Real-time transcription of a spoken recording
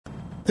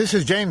This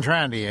is James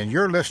Randi, and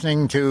you're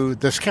listening to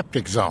The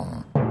Skeptic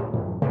Zone.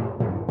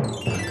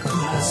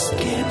 The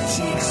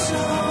Skeptic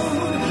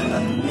Zone, a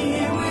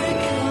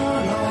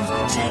miracle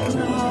of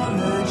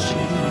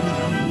technology.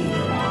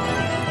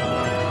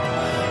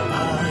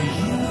 A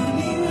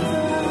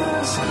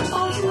universe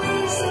of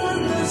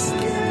reason, the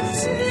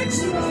Skeptic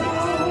Zone.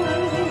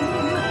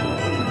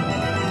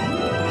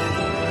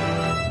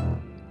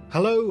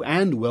 Hello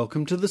and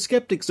welcome to The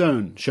Skeptic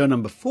Zone, show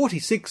number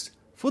 46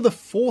 for the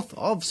 4th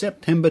of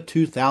September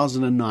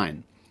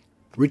 2009.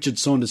 Richard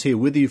Saunders here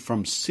with you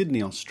from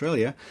Sydney,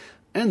 Australia,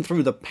 and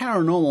through the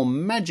paranormal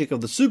magic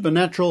of the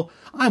supernatural,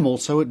 I'm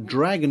also at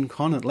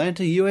DragonCon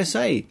Atlanta,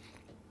 USA.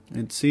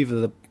 It's either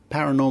the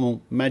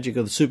paranormal magic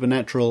of the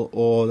supernatural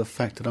or the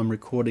fact that I'm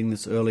recording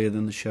this earlier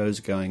than the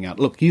show's going out.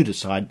 Look, you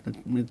decide.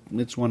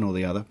 It's one or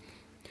the other.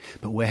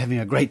 But we're having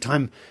a great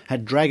time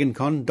at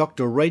DragonCon,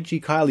 Dr.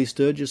 Rachie, Kylie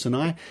Sturgis and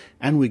I,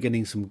 and we're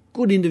getting some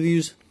good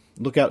interviews.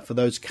 Look out for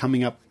those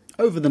coming up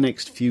over the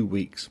next few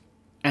weeks.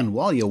 And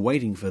while you're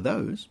waiting for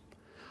those,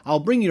 I'll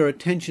bring your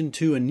attention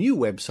to a new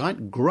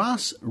website,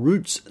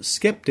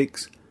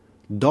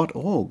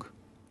 grassrootsskeptics.org.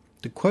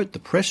 To quote the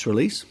press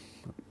release,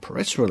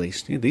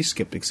 these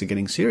skeptics are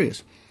getting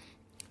serious.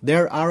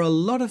 There are a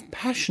lot of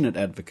passionate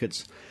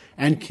advocates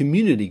and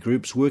community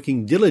groups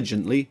working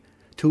diligently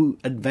to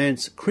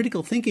advance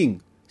critical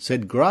thinking,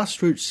 said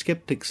Grassroots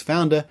Skeptics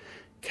founder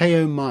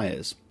K.O.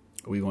 Myers.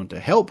 We want to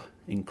help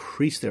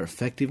increase their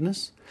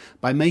effectiveness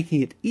by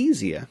making it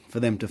easier for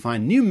them to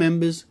find new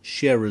members,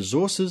 share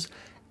resources,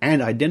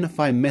 and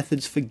identify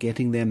methods for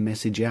getting their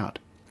message out.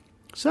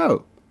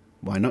 So,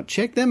 why not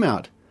check them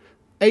out?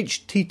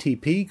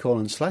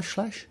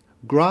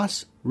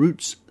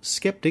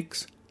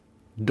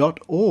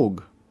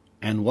 http://grassrootsskeptics.org.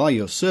 And while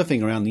you're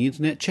surfing around the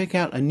internet, check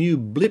out a new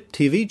Blip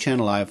TV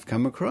channel I've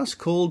come across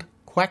called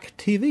Quack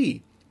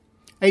TV.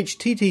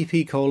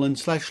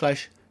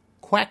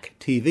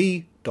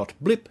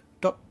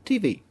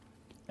 http://quacktv.blip.tv.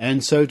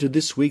 And so to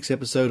this week's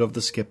episode of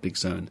The Skeptic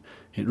Zone.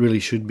 It really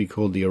should be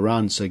called the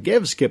Eran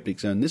Segev Skeptic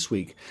Zone this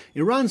week.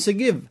 Eran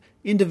Segev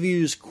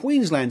interviews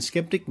Queensland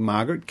skeptic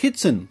Margaret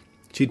Kittson.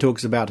 She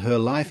talks about her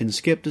life in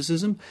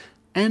skepticism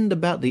and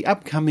about the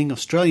upcoming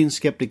Australian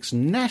Skeptics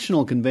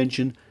National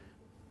Convention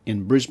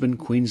in Brisbane,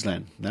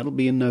 Queensland. That'll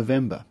be in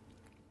November.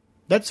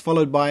 That's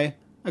followed by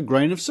A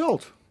Grain of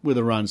Salt with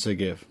Eran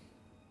Segev.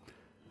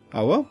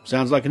 Oh well,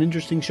 sounds like an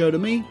interesting show to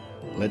me.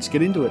 Let's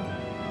get into it.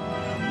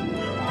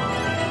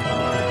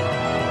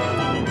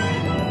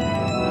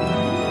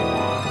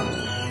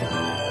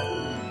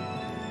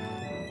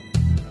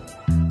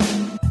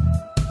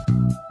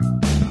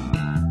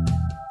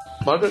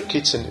 Margaret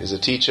Kittson is a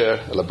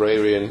teacher, a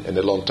librarian, and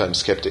a long-time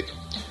skeptic.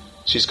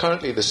 She's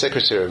currently the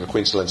secretary of the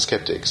Queensland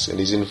Skeptics and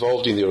is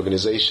involved in the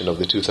organisation of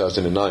the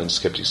 2009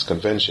 Skeptics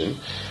Convention,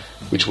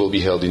 which will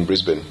be held in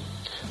Brisbane.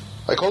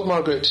 I called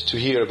Margaret to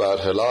hear about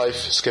her life,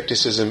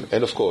 skepticism,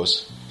 and, of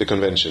course, the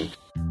convention.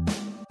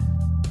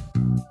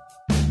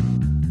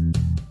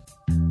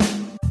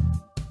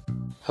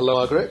 Hello,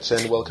 Margaret,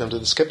 and welcome to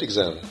the Skeptic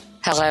Zone.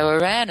 Hello,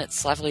 Eran.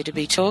 It's lovely to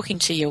be talking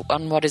to you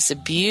on what is a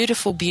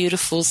beautiful,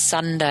 beautiful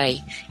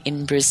Sunday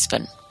in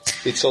Brisbane.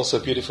 It's also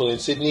beautiful in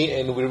Sydney,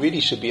 and we really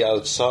should be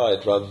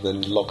outside rather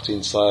than locked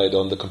inside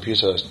on the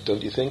computer,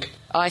 don't you think?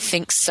 I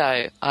think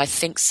so.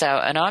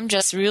 And I'm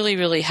just really,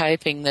 really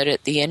hoping that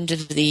at the end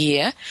of the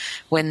year,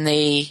 when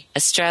the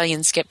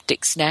Australian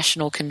Skeptics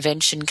National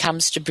Convention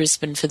comes to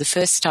Brisbane for the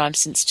first time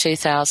since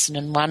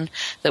 2001,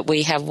 that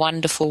we have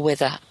wonderful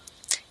weather.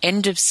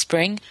 End of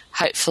spring,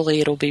 hopefully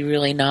it'll be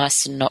really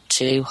nice and not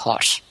too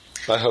hot.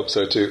 I hope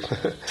so too.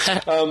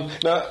 Now,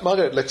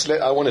 Margaret,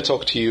 I want to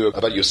talk to you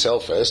about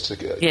yourself first.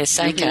 Yes,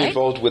 okay. You've been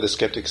involved with the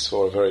Skeptics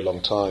for a very long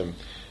time.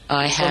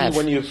 I have.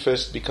 When you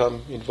first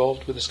become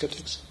involved with the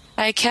Skeptics?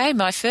 Okay,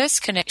 my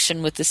first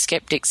connection with the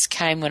Skeptics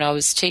came when I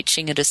was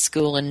teaching at a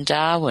school in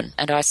Darwin,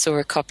 and I saw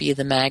a copy of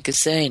the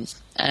magazine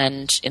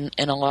and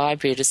in a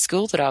library at a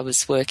school that I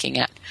was working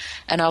at.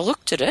 And I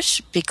looked at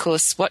it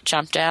because what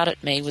jumped out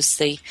at me was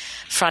the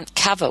front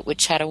cover,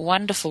 which had a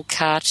wonderful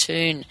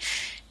cartoon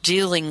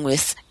dealing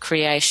with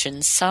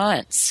creation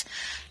science.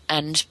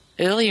 And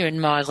earlier in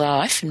my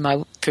life, in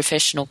my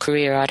professional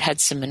career, I'd had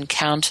some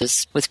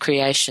encounters with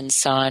creation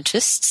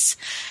scientists,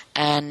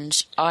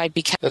 and I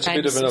became That's a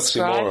bit of an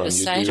oxymoron.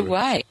 Straight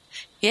away.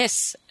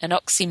 Yes, an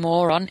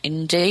oxymoron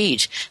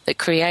indeed, that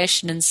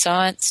creation and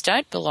science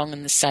don't belong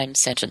in the same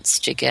sentence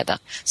together.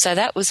 So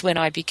that was when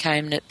I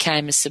became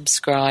a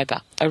subscriber.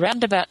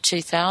 Around about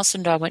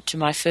 2000, I went to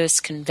my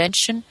first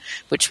convention,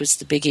 which was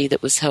the biggie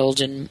that was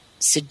held in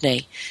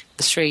Sydney,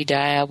 the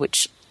 3-dayer,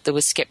 which there were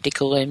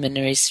skeptical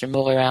luminaries from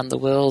all around the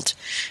world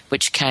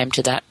which came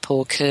to that.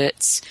 Paul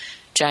Kurtz,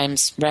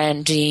 James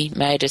Randi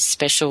made a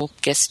special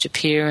guest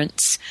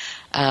appearance,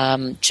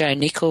 Joe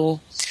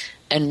Nicol,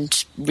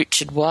 and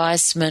Richard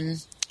Wiseman.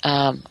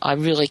 I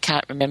really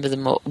can't remember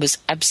them all. It was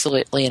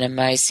absolutely an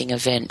amazing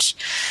event.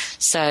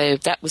 So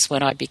that was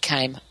when I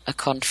became a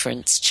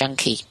conference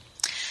junkie.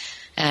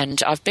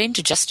 And I've been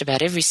to just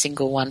about every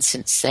single one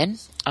since then.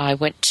 I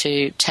went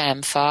to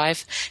TAM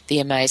 5, the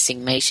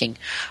amazing meeting.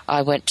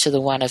 I went to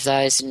the one of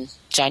those in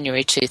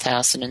January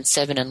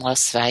 2007 in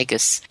Las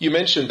Vegas. You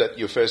mentioned that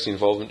your first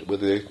involvement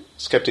with the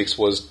skeptics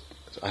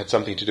had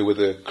something to do with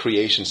the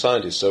creation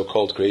scientists,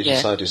 so-called creation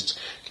scientists.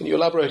 Can you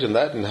elaborate on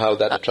that and how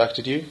that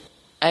attracted you?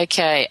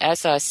 Okay,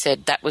 as I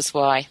said, that was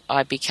why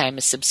I became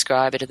a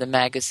subscriber to the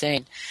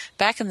magazine.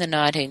 Back in the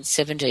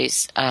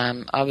 1970s,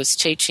 I was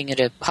teaching at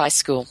a high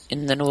school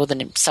in the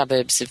northern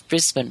suburbs of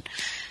Brisbane,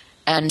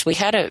 and we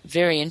had a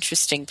very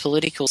interesting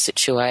political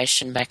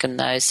situation back in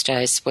those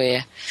days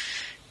where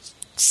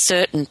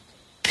certain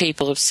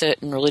people of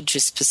certain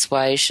religious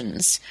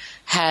persuasions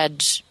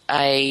had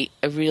a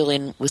real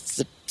in with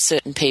the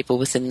certain people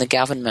within the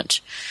government,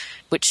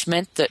 which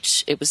meant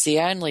that it was the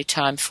only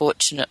time,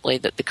 fortunately,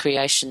 that the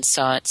creation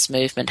science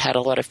movement had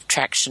a lot of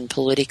traction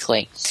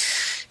politically.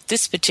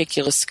 This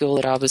particular school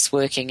that I was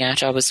working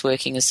at, I was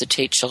working as a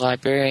teacher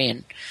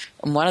librarian.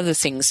 And one of the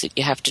things that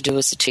you have to do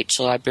as a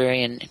teacher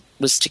librarian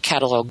was to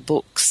catalogue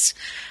books.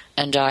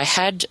 And I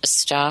had a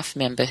staff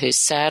member who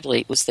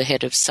sadly was the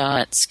head of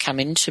science come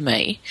into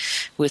me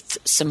with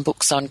some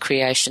books on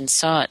creation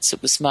science.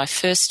 It was my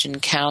first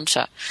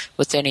encounter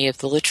with any of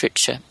the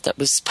literature that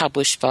was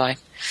published by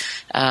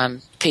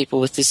people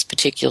with this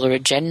particular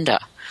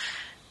agenda,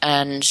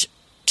 and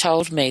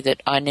told me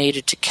that I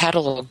needed to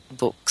catalogue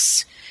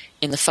books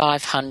in the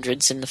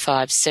 500s and the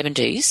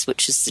 570s,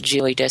 which is the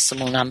Dewey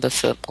Decimal number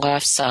for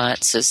life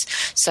sciences,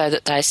 so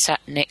that they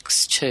sat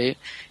next to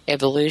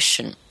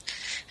evolution.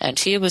 And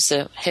here was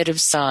a head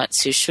of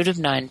science who should have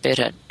known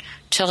better,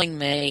 telling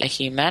me, a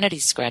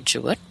humanities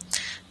graduate,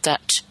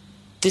 that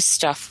this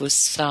stuff was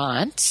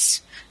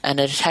science and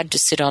it had to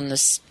sit on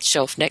the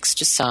shelf next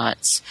to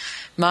science.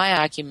 My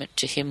argument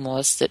to him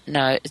was that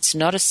no, it's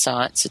not a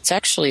science, it's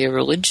actually a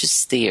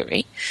religious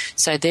theory,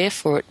 so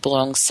therefore it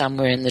belongs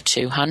somewhere in the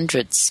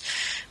 200s,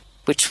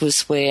 which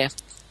was where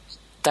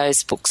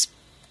those books,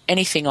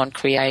 anything on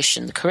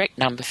creation, the correct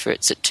number for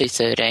it's at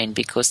 213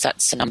 because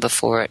that's the number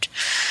for it.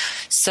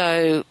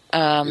 So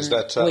is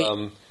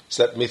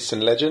that Myths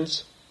and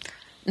Legends?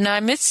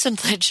 No, Myths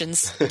and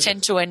Legends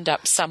tend to end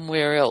up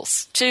somewhere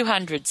else.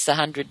 200's the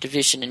 100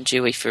 division in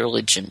Dewey for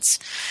religions.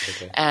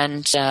 Okay.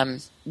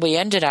 And we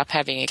ended up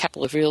having a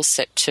couple of real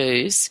set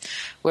twos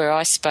where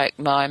I spoke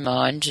my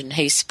mind and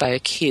he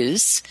spoke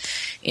his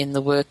in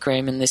the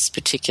workroom in this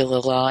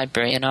particular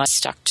library, and I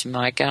stuck to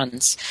my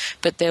guns.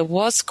 But there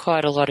was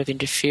quite a lot of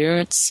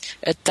interference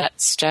at that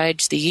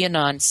stage. The Year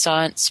 9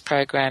 science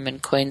program in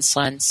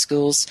Queensland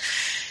schools,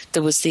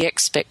 there was the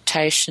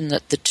expectation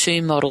that the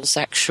two models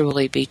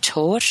actually be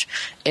taught,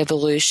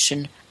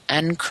 evolution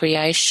and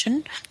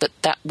creation,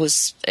 that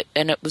was,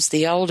 and it was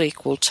the old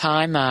equal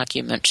time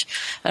argument.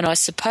 And I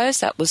suppose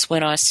that was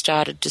when I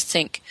started to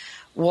think,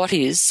 what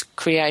is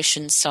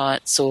creation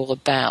science all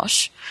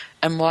about,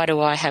 and why do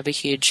I have a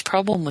huge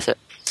problem with it?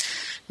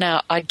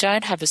 Now, I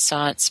don't have a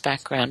science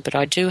background, but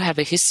I do have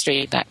a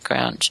history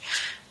background.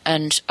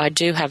 And I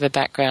do have a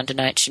background in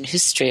ancient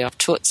history. I've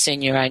taught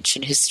senior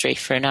ancient history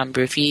for a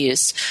number of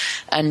years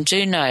and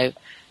do know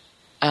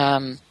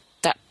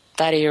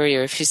that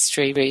area of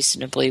history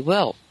reasonably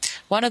well.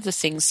 One of the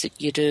things that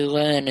you do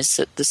learn is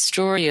that the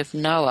story of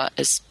Noah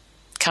as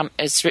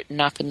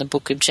written up in the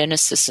book of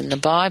Genesis in the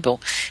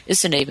Bible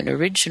isn't even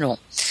original.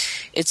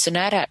 It's an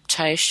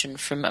adaptation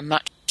from a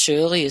much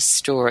earlier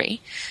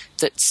story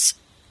that's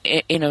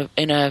in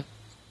a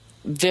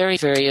very,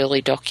 very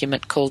early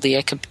document called the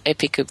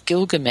Epic of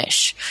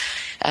Gilgamesh.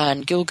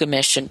 And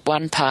Gilgamesh in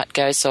one part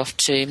goes off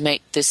to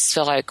meet this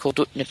fellow called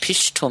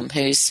Utnapishtim,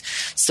 who's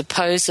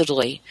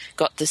supposedly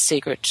got the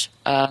secret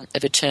of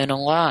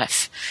eternal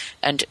life.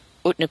 And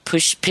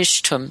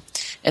Utnapishtim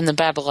in the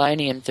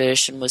Babylonian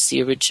version was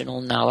the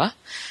original Noah.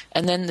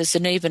 And then there's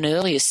an even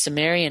earlier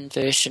Sumerian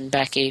version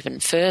back even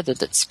further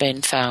that's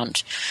been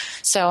found.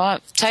 So I'm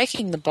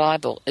taking the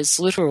Bible as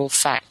literal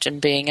fact and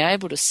being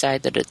able to say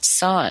that it's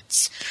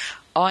science,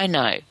 I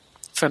know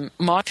from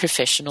my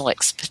professional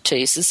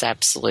expertise is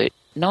absolute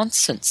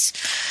nonsense.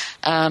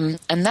 And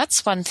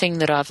that's one thing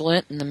that I've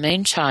learnt in the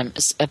meantime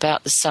is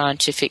about the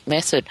scientific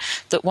method,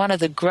 that one of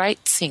the great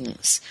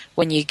things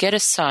when you get a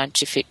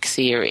scientific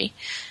theory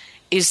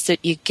is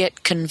that you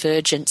get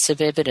convergence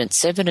of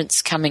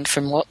evidence coming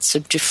from lots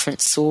of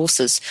different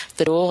sources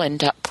that all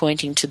end up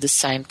pointing to the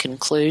same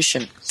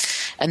conclusion.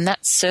 And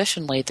that's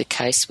certainly the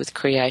case with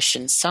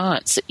creation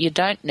science, that you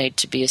don't need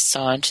to be a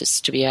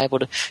scientist to be able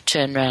to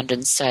turn around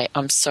and say,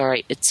 I'm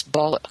sorry, it's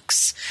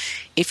bollocks.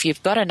 If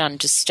you've got an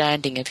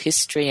understanding of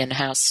history and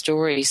how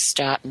stories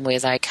start and where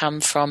they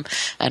come from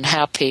and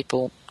how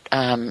people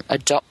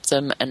adopt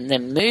them and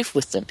then move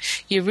with them,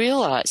 you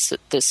realise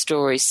that the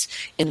stories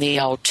in the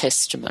Old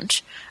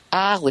Testament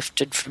are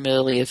lifted from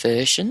earlier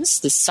versions.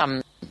 There's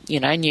some,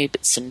 new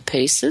bits and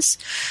pieces,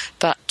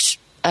 but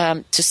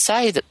to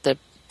say that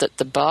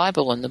the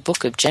Bible and the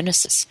book of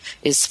Genesis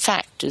is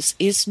fact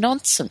is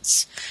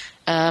nonsense.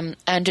 And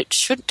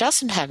it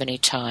doesn't have any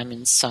time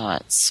in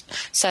science.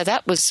 So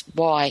that was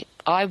why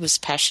I was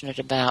passionate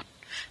about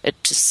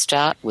it to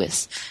start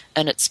with.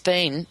 And it's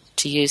been,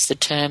 to use the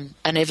term,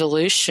 an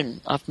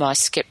evolution of my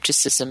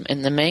scepticism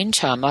in the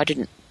meantime. I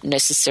didn't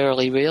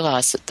necessarily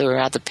realise that there were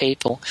other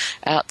people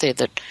out there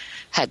that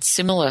had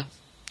similar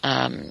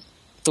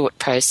thought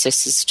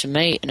processes to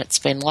me, and it's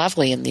been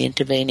lovely in the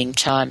intervening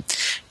time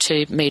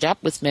to meet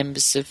up with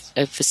members of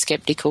the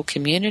skeptical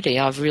community.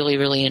 I've really,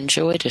 really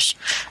enjoyed it,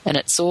 and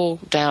it's all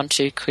down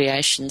to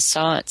creation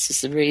science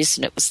is the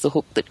reason. It was the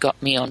hook that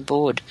got me on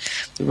board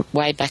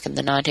way back in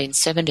the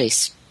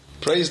 1970s.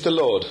 Praise the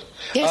Lord.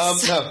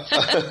 Yes.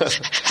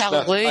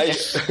 Hallelujah.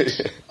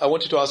 I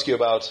wanted to ask you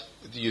about,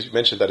 you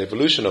mentioned that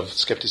evolution of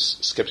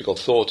skeptical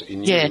thought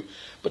in you, Yeah.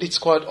 but it's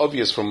quite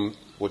obvious from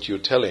what you're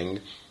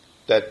telling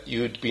that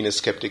you'd been a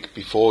skeptic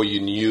before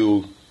you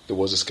knew there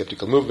was a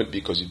skeptical movement,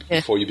 because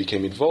before you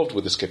became involved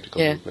with the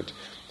skeptical movement.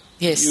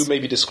 Yes. Can you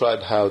maybe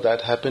describe how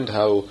that happened,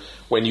 how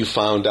when you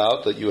found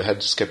out that you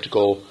had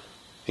skeptical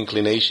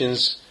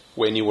inclinations,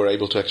 when you were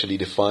able to actually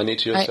define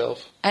it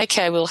yourself?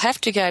 Okay, we'll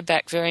have to go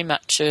back very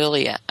much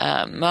earlier.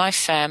 My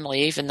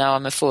family, even though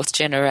I'm a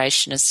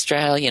fourth-generation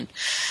Australian,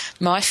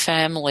 my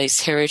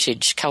family's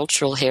heritage,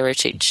 cultural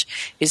heritage,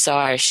 is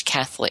Irish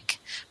Catholic,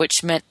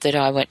 which meant that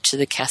I went to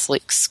the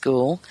Catholic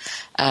school,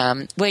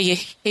 where you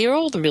hear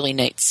all the really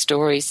neat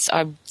stories.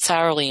 I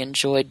thoroughly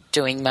enjoyed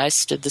doing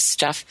most of the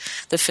stuff.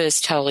 The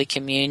First Holy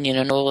Communion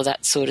and all of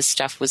that sort of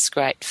stuff was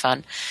great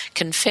fun.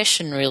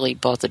 Confession really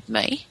bothered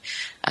me,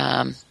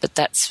 but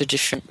that's for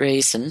different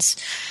reasons.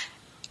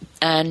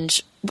 And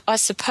I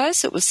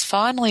suppose it was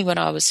finally when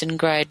I was in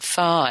grade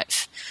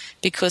 5,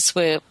 because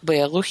we're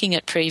looking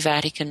at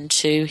pre-Vatican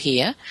II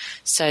here,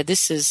 so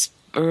this is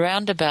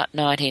around about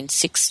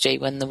 1960,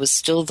 when there was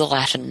still the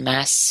Latin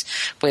Mass,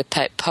 where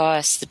Pope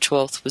Pius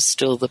XII was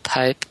still the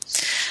Pope,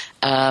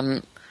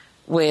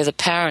 where the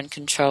power and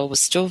control was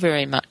still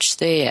very much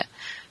there,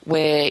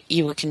 where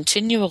you were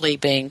continually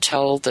being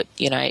told that,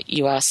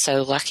 you are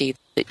so lucky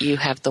that you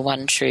have the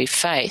one true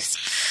faith.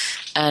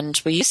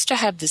 And we used to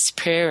have this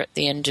prayer at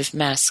the end of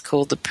Mass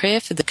called the Prayer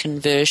for the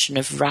Conversion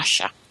of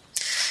Russia,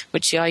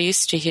 which I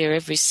used to hear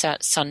every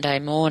Sunday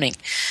morning.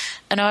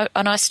 And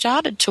I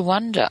started to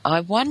wonder, I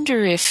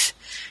wonder if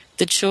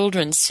the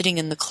children sitting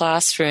in the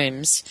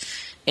classrooms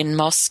in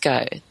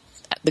Moscow,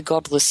 the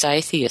godless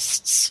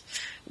atheists,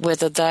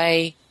 whether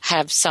they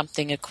have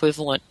something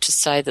equivalent to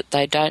say that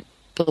they don't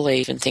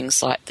believe in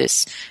things like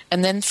this.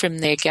 And then from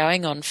there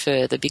going on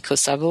further,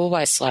 because I've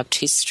always loved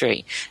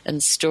history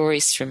and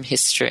stories from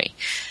history,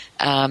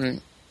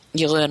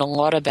 you learn a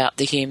lot about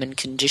the human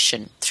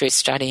condition through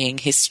studying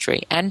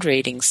history and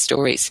reading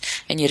stories,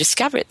 and you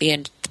discover at the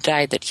end of the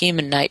day that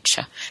human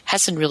nature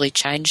hasn't really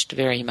changed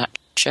very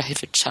much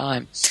over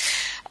time.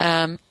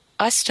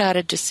 I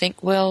started to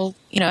think, well,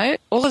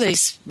 all of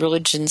these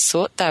religions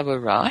thought they were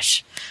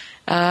right,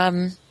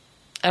 and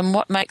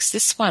what makes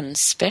this one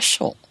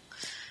special?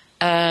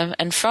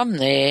 And from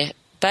there,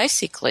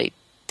 basically,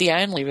 the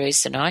only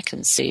reason I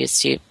can see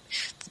is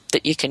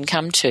that you can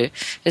come to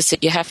is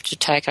that you have to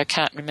take, I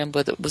can't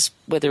remember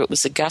whether it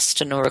was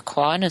Augustine or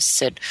Aquinas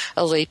said,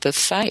 a leap of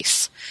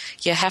faith.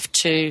 You have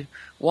to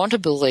want to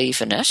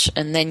believe in it,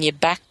 and then you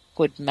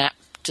backward map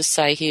to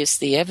say, here's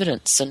the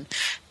evidence. And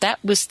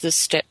that was the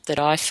step that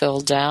I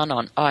fell down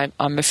on.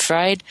 I'm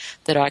afraid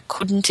that I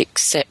couldn't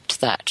accept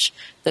that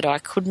I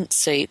couldn't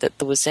see that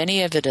there was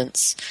any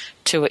evidence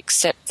to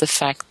accept the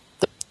fact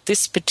that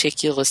this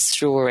particular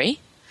story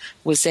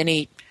was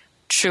any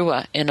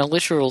truer in a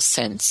literal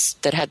sense,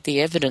 that had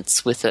the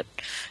evidence with it,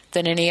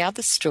 than any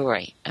other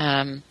story.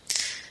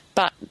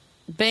 But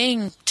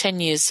being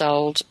 10 years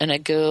old and a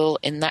girl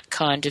in that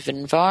kind of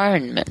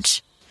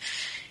environment,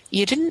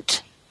 you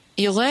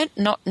learnt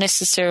not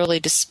necessarily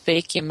to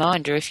speak your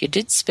mind, or if you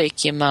did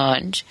speak your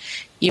mind,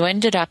 you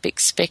ended up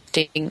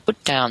expecting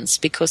put-downs,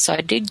 because I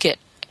did get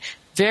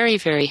very,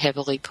 very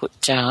heavily put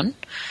down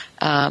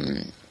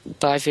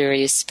by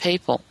various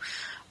people.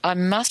 I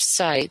must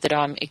say that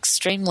I'm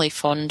extremely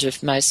fond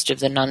of most of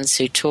the nuns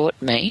who taught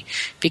me,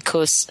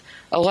 because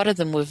a lot of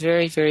them were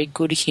very, very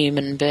good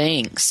human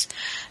beings.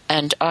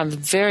 And I'm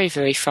very,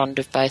 very fond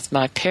of both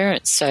my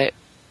parents. So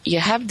you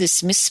have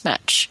this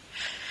mismatch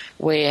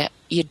where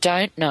you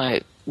don't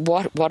know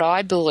what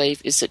I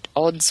believe is at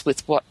odds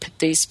with what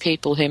these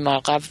people whom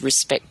I love,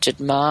 respect,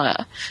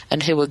 admire,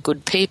 and who are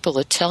good people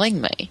are telling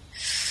me.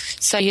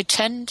 So you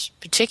tend,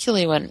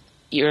 particularly when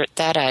you're at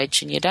that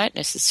age and you don't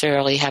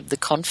necessarily have the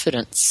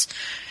confidence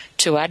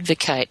to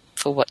advocate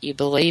for what you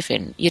believe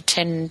in, you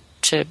tend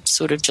to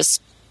sort of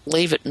just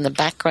leave it in the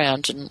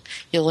background and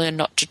you learn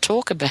not to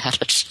talk about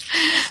it.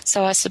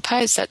 So I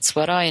suppose that's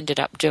what I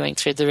ended up doing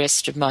through the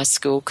rest of my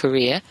school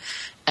career,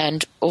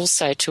 and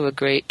also to a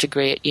great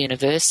degree at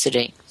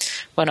university,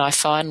 when I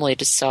finally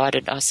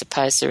decided, I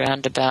suppose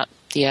around about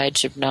the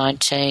age of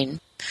 19,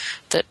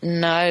 that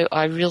no,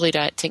 I really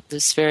don't think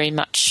there's very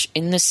much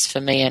in this for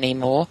me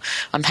anymore.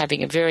 I'm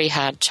having a very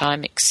hard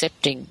time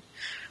accepting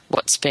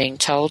what's being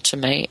told to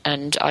me,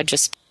 and I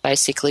just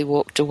basically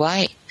walked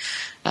away.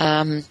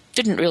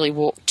 Didn't really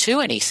walk to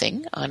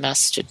anything, I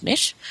must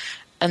admit,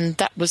 And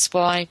that was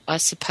why, I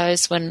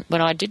suppose, when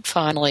I did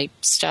finally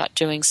start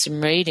doing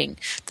some reading.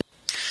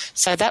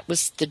 So that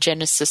was the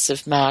genesis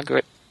of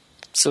Margaret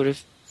sort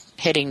of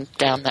heading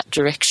down that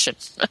direction.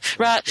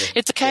 Right? Yeah.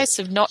 It's a case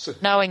of not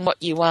knowing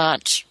what you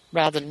aren't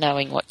rather than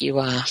knowing what you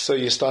are. So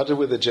you started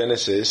with the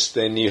genesis,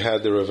 then you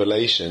had the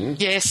revelation.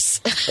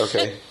 Yes.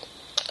 Okay.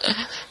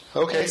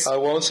 Okay, Yes. I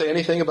won't say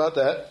anything about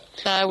that.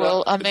 No,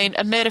 well, I mean,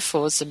 a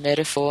metaphor's a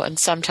metaphor, and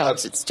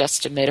sometimes it's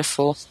just a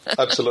metaphor.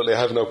 Absolutely, I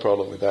have no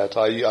problem with that.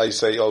 I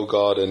say, oh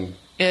God, and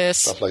Yes.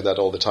 stuff like that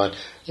all the time.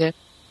 Yeah.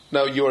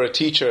 Now, you're a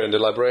teacher and a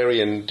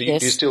librarian. Do you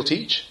Yes. still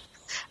teach?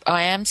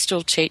 I am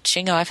still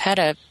teaching. I've had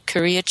a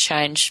career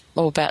change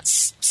about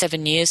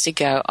 7 years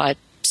ago. I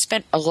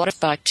spent a lot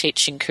of my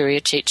teaching career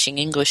teaching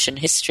English and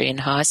history in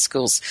high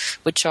schools,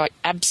 which I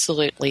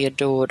absolutely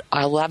adored.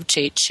 I love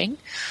teaching.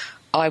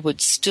 I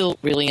would still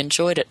really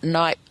enjoyed it, and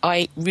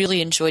I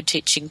really enjoyed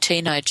teaching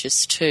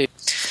teenagers too.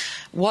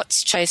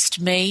 What's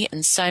chased me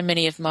and so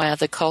many of my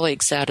other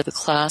colleagues out of the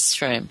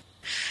classroom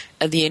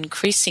are the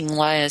increasing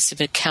layers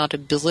of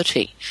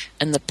accountability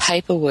and the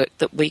paperwork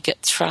that we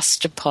get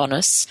thrust upon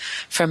us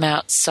from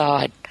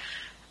outside,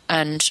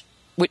 and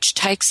which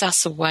takes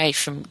us away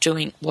from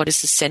doing what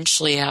is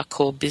essentially our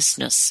core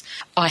business.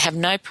 I have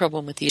no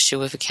problem with the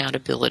issue of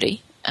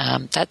accountability.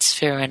 That's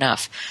fair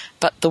enough.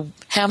 But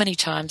how many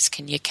times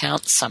can you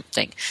count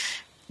something?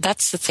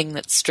 That's the thing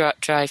that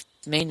drove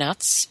me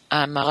nuts.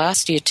 My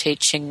last year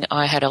teaching,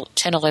 I had a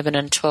 10, 11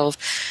 and 12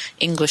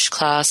 English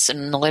class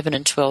and an 11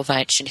 and 12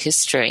 ancient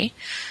history.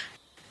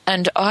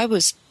 And I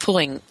was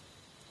pulling,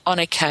 on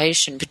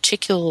occasion,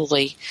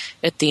 particularly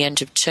at the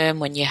end of term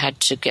when you had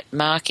to get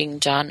marking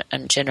done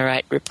and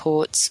generate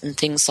reports and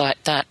things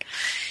like that,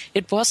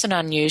 it wasn't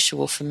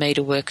unusual for me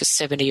to work a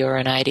 70 or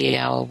an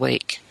 80-hour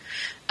week.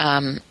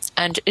 And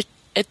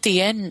at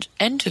the end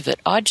of it,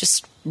 I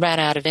just ran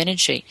out of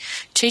energy.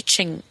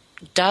 Teaching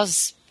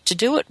to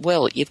do it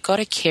well, you've got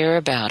to care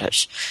about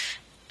it.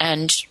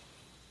 And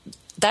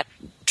that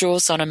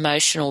draws on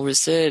emotional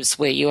reserves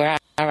where you are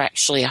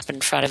actually up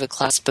in front of a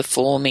class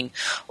performing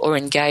or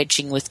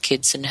engaging with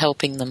kids and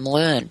helping them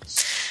learn.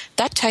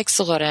 That takes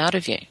a lot out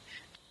of you.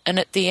 And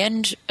at the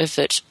end of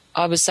it,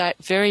 I was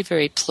very,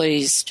 very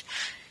pleased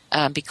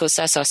because,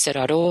 as I said,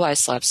 I'd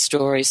always loved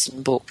stories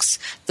and books,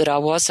 that I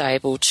was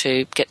able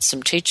to get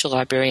some teacher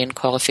librarian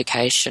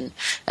qualification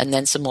and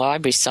then some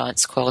library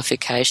science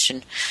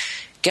qualification,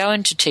 go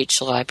into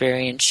teacher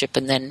librarianship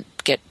and then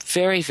get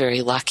very,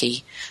 very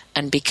lucky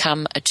and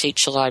become a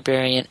teacher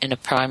librarian in a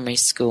primary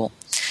school.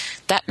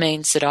 That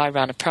means that I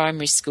run a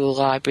primary school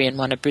library in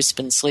one of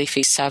Brisbane's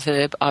leafy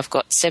suburb. I've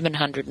got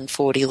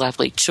 740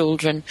 lovely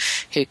children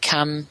who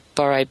come,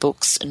 borrow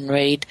books and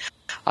read.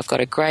 I've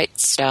got a great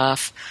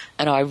staff,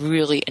 and I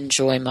really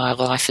enjoy my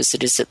life as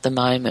it is at the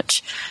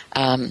moment.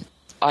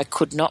 I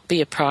could not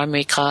be a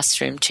primary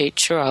classroom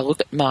teacher. I look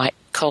at my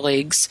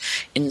colleagues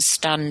in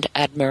stunned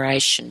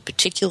admiration,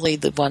 particularly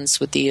the ones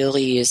with the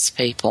early years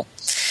people,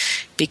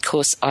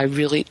 because I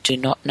really do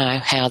not know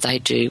how they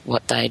do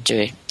what they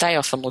do. They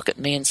often look at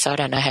me and say, I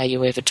don't know how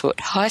you ever taught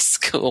high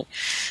school.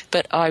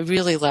 But I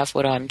really love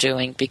what I'm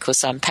doing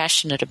because I'm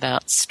passionate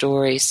about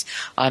stories.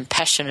 I'm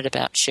passionate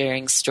about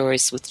sharing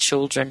stories with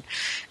children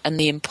and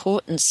the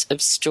importance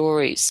of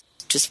stories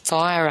to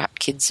fire up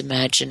kids'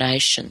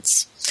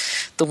 imaginations.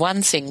 The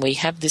one thing, we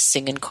have this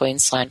thing in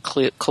Queensland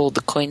called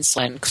the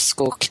Queensland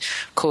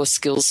Core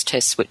Skills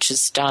Test, which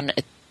is done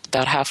at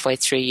about halfway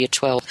through Year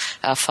 12,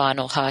 our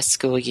final high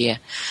school year.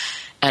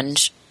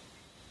 And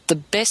the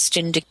best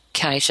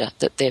indicator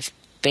that they've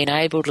been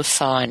able to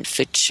find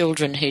for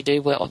children who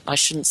do well, I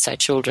shouldn't say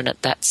children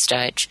at that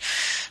stage,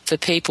 for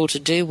people to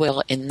do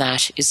well in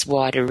that is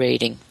wider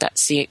reading.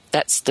 That's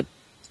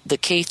the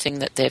key thing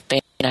that they've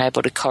been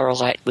able to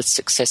correlate with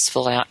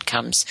successful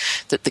outcomes,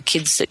 that the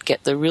kids that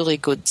get the really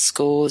good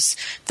scores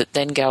that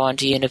then go on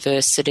to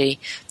university,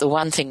 the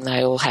one thing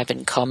they all have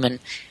in common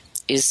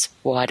is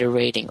wider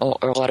reading, or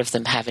a lot of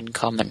them have in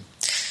common.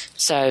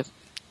 So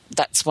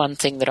that's one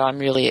thing that I'm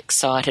really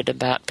excited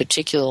about,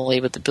 particularly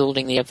with the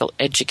Building the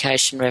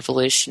Education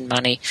Revolution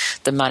money,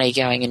 the money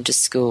going into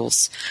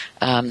schools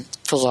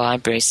for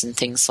libraries and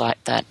things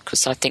like that,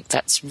 because I think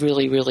that's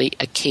really, really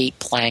a key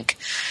plank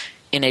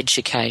in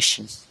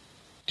education.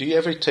 Do you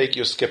ever take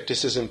your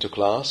skepticism to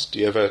class? Do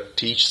you ever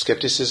teach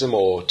skepticism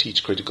or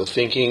teach critical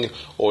thinking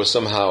or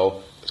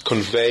somehow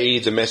convey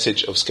the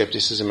message of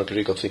skepticism and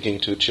critical thinking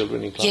to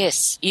children in class?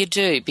 Yes, you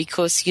do,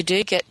 because you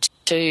do get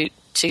to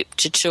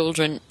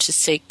children to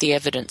seek the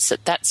evidence.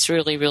 That's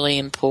really, really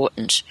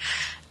important.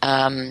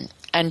 And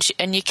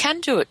you can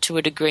do it to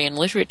a degree in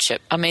literature.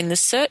 I mean, there's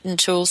certain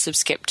tools of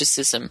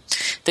skepticism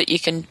that you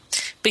can,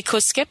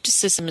 because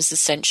skepticism is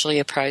essentially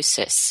a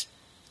process.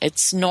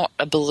 It's not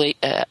a belief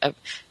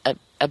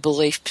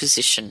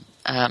position,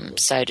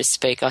 so to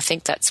speak. I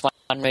think that's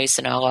one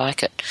reason I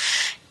like it,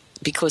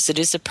 because it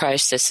is a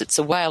process. It's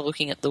a way of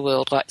looking at the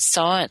world. Like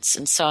science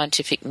and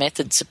scientific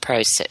methods, a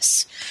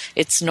process.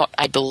 It's not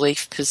a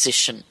belief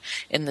position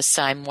in the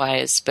same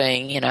way as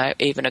being,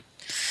 even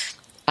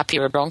up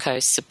you're a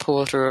Broncos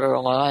supporter or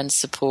a Lions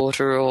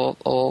supporter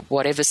or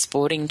whatever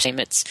sporting team.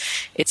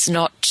 It's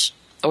not,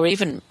 or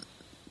even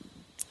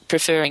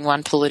preferring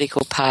one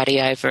political party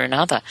over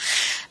another.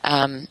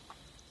 And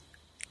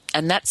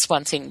that's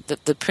one thing,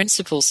 that the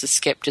principles of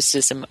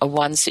skepticism are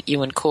ones that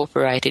you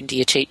incorporate into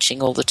your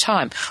teaching all the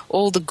time.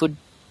 All the good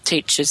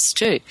teachers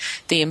do.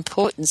 The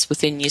importance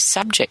within your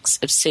subjects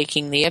of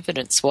seeking the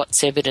evidence.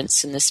 What's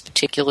evidence in this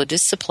particular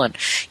discipline?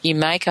 You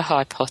make a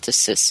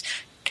hypothesis.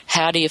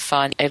 How do you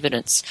find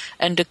evidence?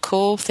 And to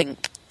call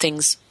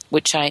things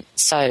which ain't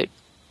so,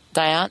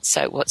 they aren't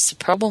so. What's the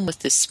problem with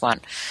this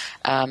one?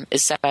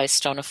 Is that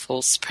based on a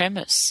false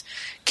premise?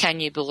 Can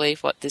you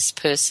believe what this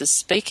person's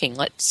speaking?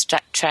 Let's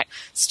track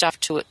stuff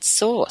to its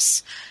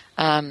source.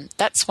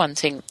 That's one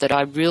thing that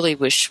I really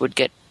wish would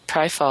get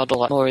profiled a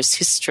lot more is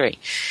history,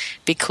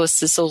 because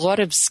there's a lot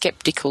of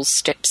skeptical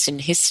steps in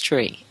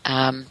history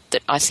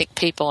that I think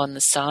people on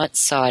the science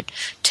side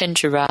tend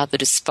to rather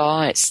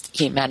despise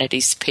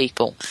humanities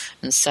people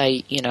and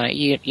say,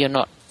 you're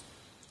not,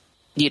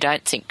 you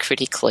don't think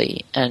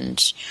critically,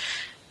 and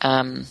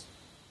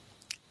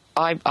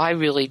I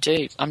really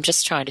do. I'm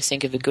just trying to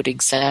think of a good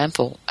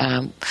example.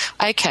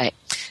 Okay,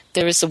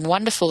 there is a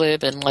wonderful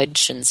urban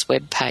legends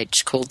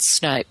webpage called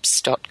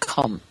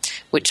Snopes.com,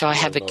 which I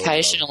have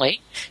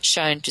occasionally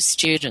shown to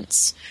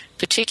students,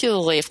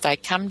 particularly if they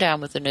come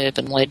down with an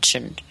urban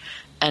legend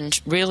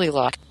and really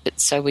like it.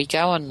 So we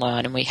go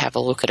online and we have a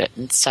look at it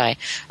and say,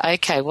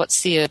 okay,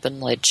 what's the urban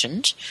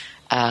legend?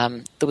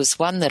 There was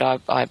one that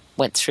I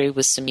went through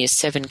with some Year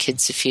 7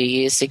 kids a few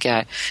years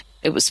ago.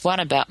 It was one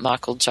about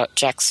Michael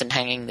Jackson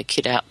hanging the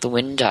kid out the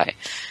window.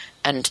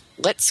 And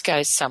let's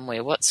go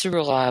somewhere. What's a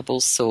reliable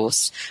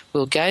source?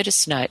 We'll go to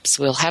Snopes.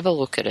 We'll have a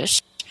look at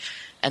it.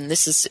 And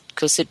this is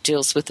because it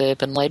deals with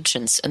urban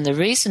legends. And the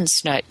reason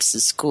Snopes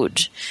is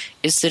good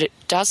is that it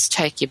does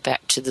take you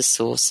back to the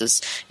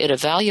sources. It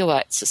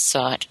evaluates a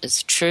site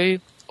as true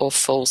or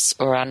false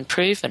or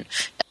unproven.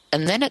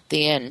 And then at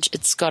the end,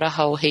 it's got a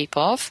whole heap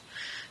of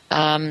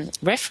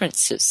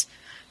references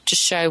to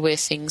show where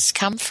things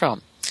come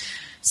from.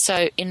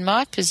 So in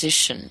my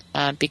position,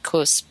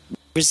 because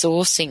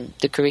resourcing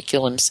the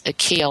curriculum's a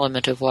key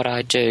element of what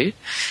I do,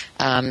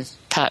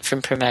 apart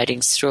from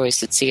promoting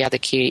stories, it's the other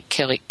key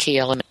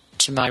element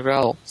to my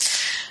role.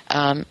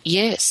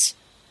 Yes,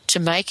 to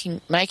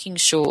making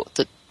sure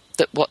that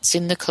what's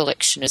in the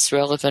collection is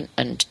relevant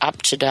and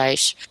up to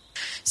date.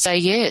 So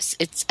yes,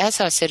 it's,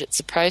 as I said, it's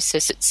a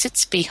process. It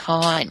sits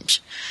behind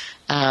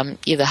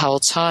you the whole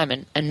time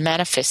and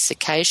manifests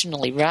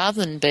occasionally,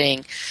 rather than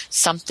being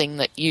something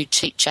that you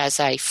teach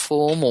as a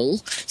formal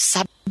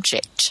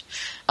subject.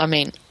 I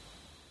mean,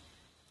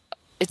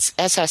 it's,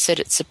 as I said,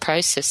 it's a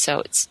process.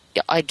 So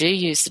I do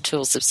use the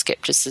tools of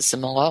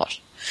skepticism a lot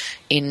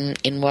in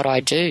what I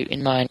do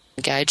in my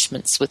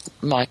engagements with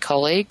my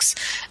colleagues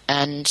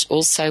and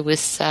also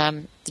with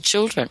the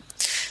children.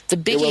 The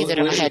biggie that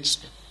I had.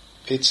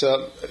 It's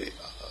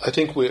I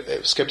think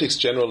skeptics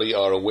generally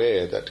are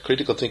aware that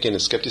critical thinking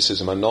and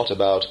skepticism are not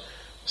about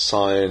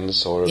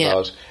science or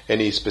about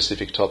any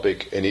specific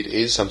topic, and it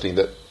is something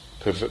that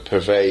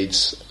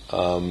pervades,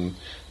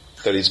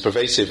 that is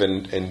pervasive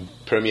and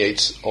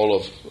permeates all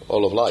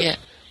of life.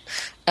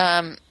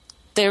 Yeah.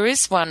 There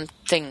is one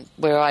thing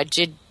where I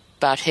did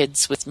butt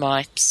heads with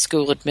my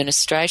school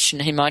administration,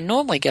 whom I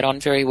normally get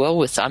on very well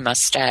with, I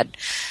must add,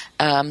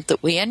 that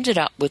we ended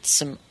up with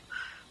some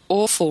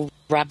awful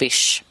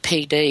rubbish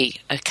PD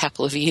a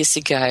couple of years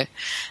ago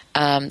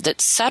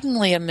that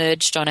suddenly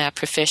emerged on our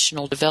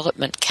professional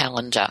development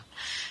calendar.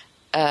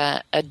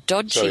 A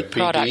dodgy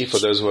product. PD, for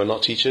those who are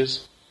not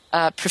teachers?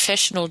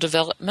 Professional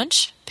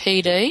development,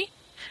 PD,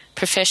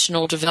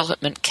 professional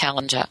development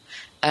calendar.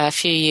 A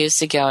few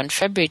years ago, in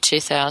February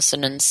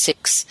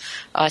 2006,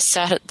 I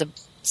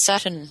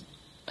sat in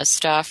a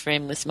staff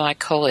room with my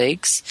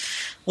colleagues,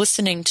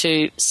 listening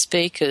to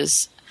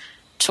speakers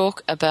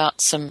talk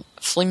about some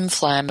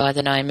flim-flam by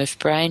the name of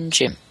brain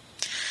gym.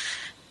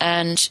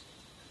 And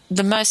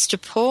the most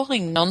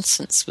appalling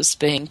nonsense was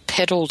being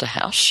peddled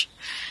out,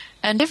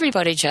 and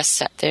everybody just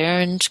sat there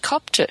and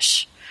copped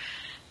it.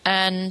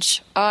 And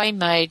I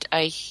made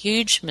a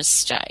huge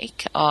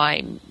mistake.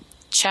 I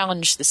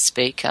challenged the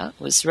speaker,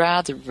 was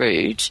rather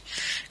rude,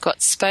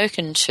 got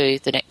spoken to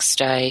the next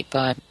day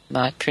by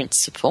my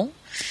principal,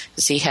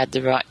 as he had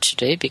the right to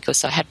do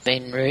because I had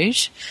been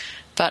rude.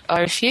 But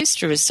I refused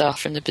to resign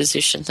from the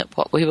position that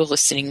what we were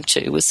listening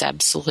to was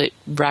absolute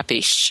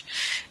rubbish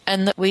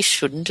and that we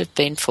shouldn't have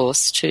been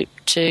forced to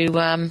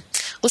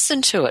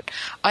listen to it.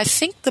 I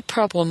think the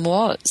problem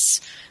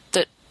was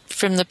that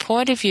from the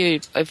point of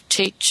view of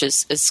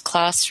teachers as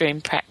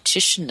classroom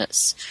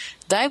practitioners,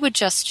 they were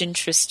just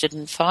interested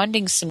in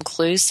finding some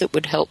clues that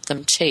would help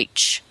them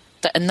teach.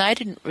 And they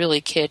didn't really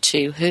care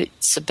two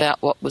hoots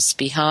about what was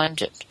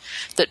behind it.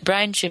 That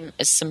brain gym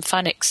is some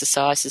fun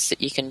exercises that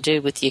you can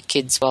do with your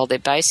kids while they're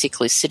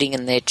basically sitting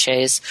in their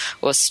chairs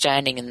or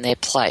standing in their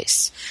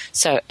place.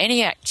 So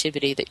any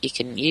activity that you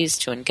can use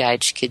to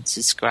engage kids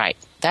is great.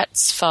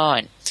 That's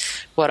fine.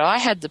 What I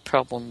had the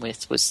problem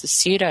with was the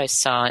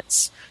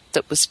pseudoscience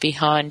that was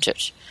behind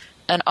it.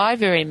 And I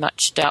very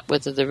much doubt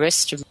whether the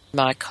rest of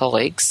my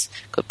colleagues,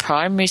 got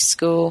primary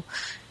school,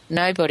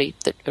 nobody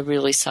that are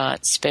really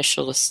science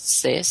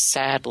specialists there,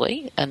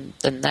 sadly, and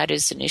that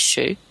is an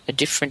issue, a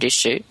different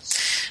issue,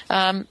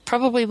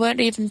 probably weren't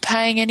even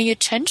paying any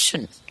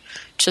attention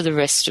to the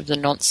rest of the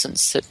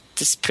nonsense that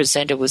this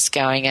presenter was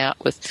going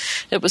out with.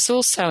 It was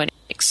also an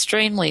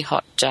extremely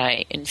hot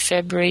day in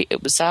February.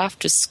 It was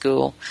after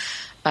school.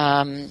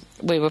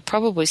 We were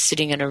probably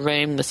sitting in a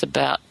room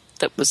that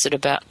was at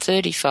about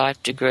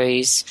 35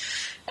 degrees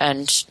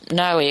and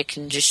no air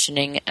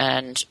conditioning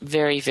and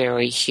very,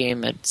 very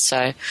humid.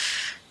 So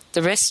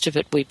the rest of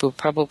it we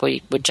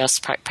were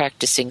just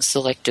practicing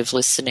selective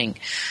listening.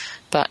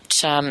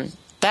 But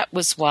that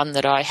was one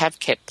that I have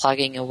kept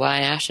plugging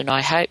away at, and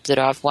I hope that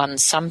I've won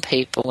some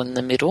people in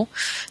the middle.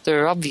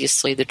 There are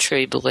obviously the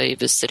true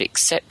believers that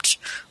accept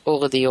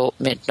all of the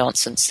alt-med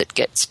nonsense that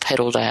gets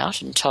peddled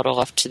out and toddle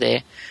off to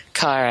their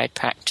chiro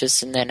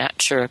practice and their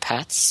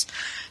naturopaths.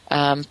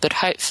 But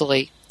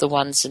hopefully the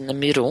ones in the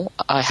middle,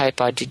 I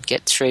hope I did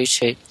get through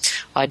to.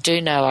 I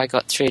do know I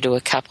got through to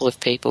a couple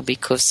of people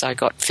because I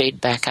got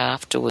feedback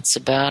afterwards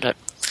about it.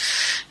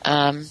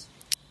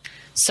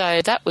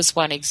 So that was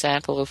one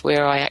example of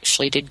where I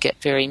actually did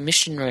get very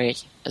missionary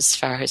as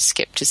far as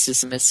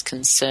skepticism is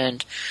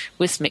concerned,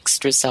 with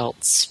mixed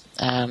results.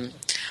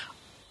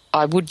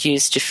 I would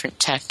use different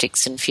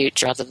tactics in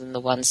future other than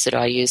the ones that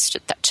I used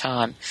at that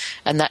time,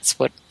 and that's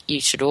what we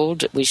should all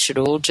do.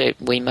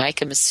 We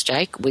make a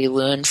mistake, we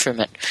learn from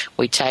it,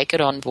 we take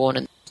it on board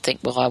and think,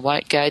 well, I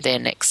won't go there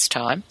next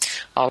time.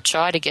 I'll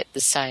try to get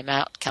the same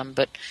outcome,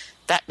 but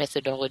that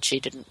methodology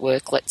didn't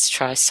work. Let's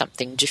try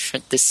something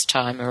different this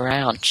time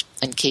around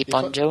and keep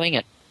on doing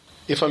it.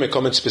 If I may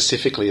comment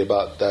specifically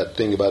about that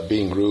thing about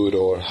being rude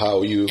or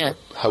how we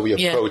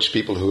approach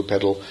people who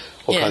peddle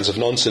all kinds of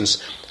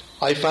nonsense,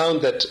 I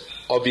found that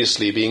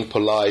obviously being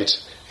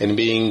polite and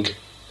being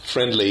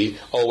friendly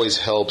always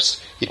helps.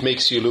 It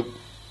makes you look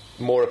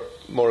more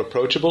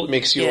approachable. It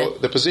makes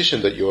the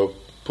position that you're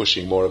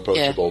pushing more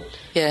approachable.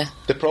 Yeah.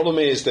 The problem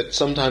is that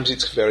sometimes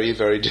it's very,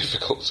 very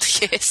difficult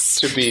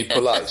to be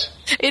polite.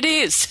 It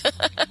is.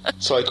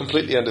 So I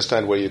completely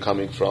understand where you're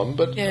coming from,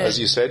 but as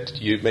you said,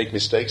 you make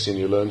mistakes and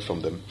you learn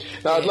from them.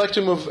 Now, I'd like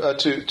to move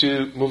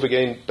move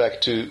again back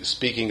to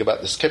speaking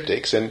about the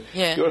skeptics, and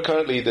you're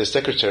currently the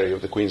secretary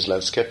of the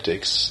Queensland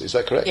Skeptics. Is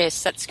that correct?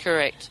 Yes, that's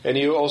correct. And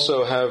you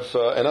also have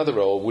another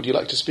role. Would you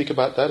like to speak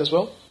about that as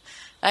well?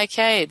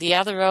 Okay, the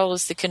other role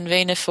is the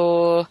convener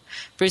for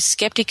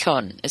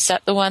Skepticon. Is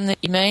that the one that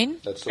you mean?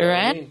 That's the one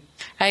I mean.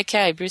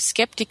 Okay,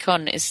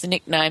 Skepticon is the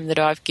nickname that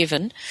I've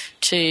given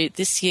to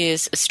this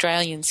year's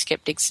Australian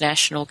Skeptics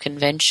National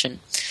Convention,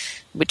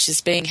 which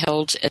is being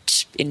held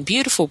in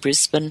beautiful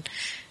Brisbane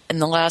in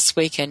the last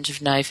weekend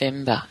of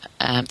November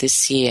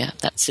this year.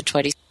 That's the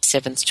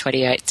 27th,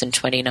 28th and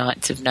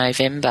 29th of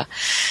November.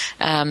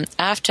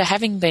 After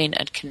having been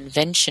a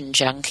convention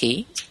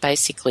junkie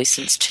basically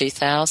since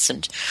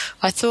 2000,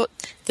 I thought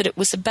that it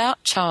was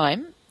about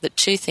time that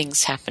two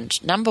things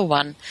happened. Number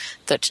one,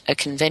 that a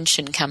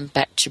convention come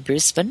back to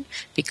Brisbane,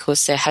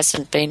 because there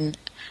hasn't been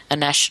a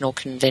national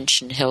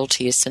convention held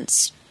here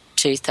since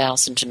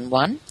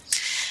 2001.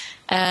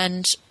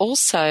 And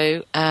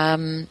also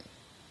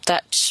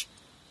that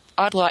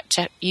I'd like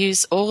to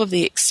use all of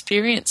the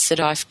experience that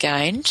I've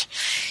gained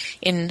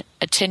in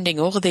attending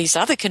all of these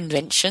other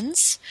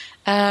conventions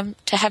to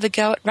have a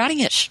go at running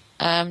it,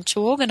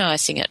 to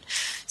organising it.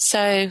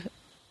 So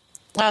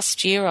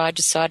last year I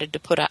decided to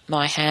put up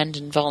my hand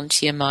and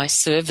volunteer my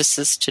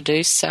services to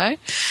do so.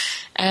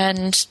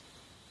 And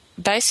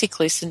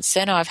basically since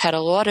then I've had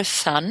a lot of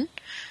fun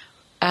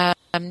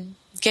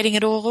getting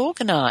it all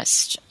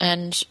organised.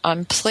 And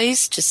I'm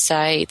pleased to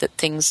say that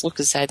things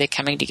look as though they're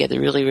coming together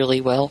really, really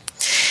well.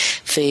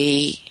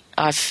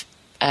 I've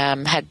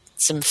had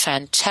some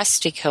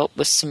fantastic help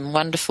with some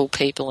wonderful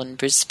people in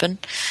Brisbane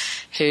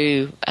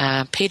who,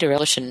 Peter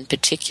Ellerton in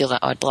particular,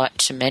 I'd like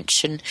to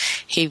mention.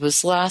 He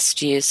was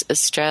last year's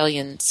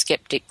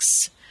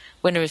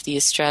winner of the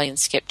Australian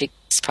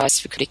Skeptics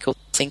Prize for Critical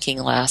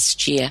Thinking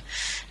last year,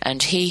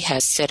 and he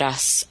has set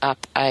us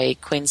up a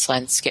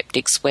Queensland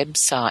Skeptics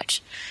website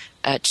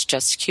at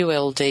just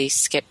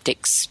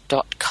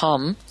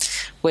qldskeptics.com,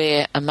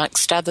 where,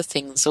 amongst other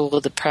things, all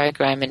of the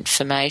program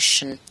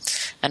information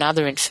and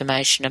other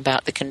information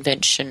about the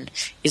convention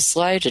is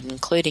loaded,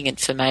 including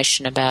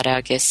information about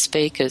our guest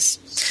speakers.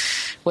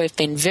 We've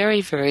been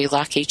very, very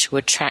lucky to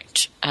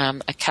attract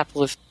a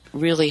couple of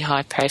really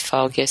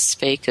high-profile guest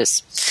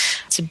speakers.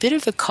 It's a bit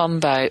of a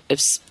combo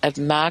of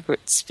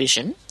Margaret's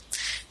vision,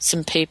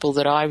 some people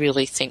that I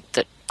really think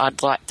that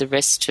I'd like the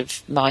rest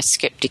of my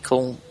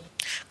skeptical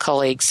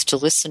colleagues to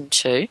listen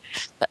to,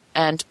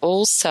 and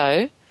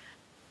also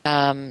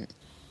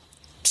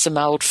some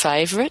old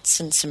favourites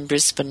and some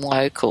Brisbane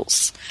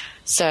locals.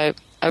 So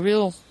a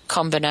real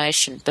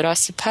combination, but I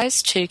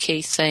suppose two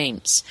key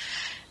themes.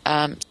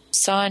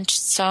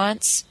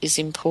 Science is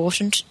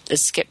important.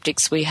 As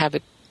skeptics, we have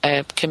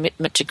a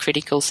commitment to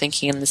critical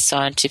thinking and the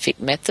scientific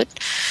method.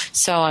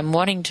 So I'm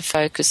wanting to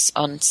focus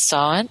on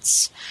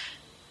science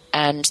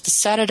And the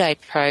Saturday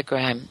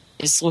program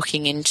is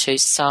looking into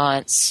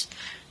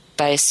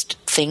science-based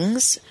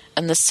things,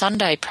 and the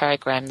Sunday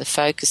program, the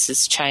focus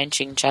is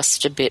changing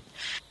just a bit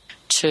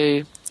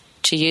to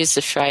use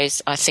the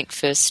phrase I think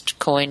first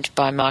coined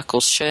by Michael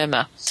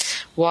Shermer,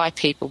 why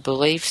people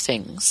believe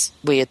things,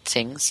 weird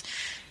things.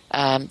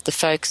 The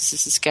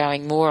focus is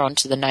going more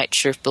onto the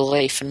nature of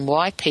belief and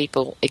why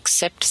people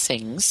accept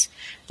things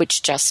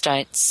which just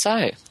ain't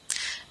so.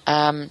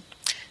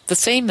 The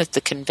theme of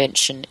the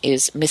convention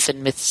is myth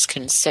and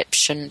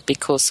misconception,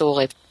 because all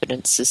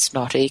evidence is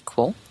not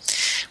equal.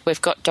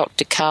 We've got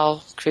Dr.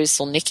 Carl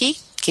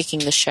Kruselnicki kicking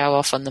the show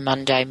off on the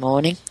Monday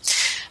morning.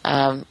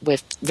 We're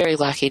very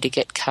lucky to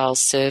get Carl's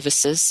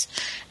services,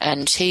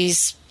 and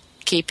he's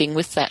keeping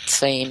with that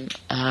theme,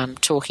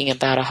 talking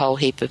about a whole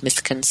heap of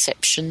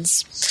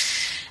misconceptions.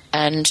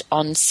 And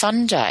on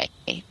Sunday,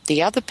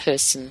 the other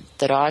person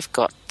that I've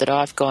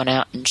gone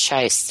out and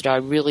chased that I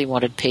really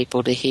wanted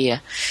people to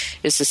hear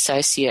is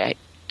Associate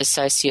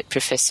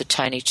Professor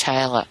Tony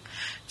Taylor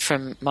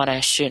from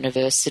Monash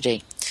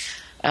University.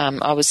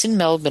 I was in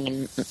Melbourne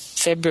in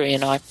February,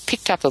 and I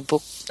picked up a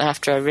book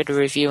after I read a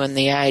review in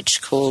The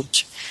Age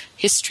called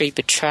History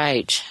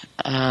Betrayed.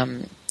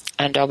 And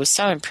I was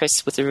so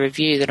impressed with the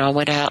review that I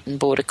went out and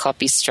bought a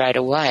copy straight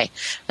away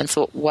and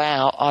thought,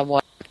 wow, I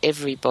want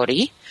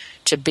everybody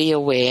to be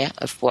aware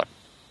of what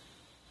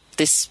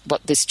this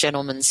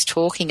gentleman's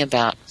talking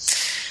about.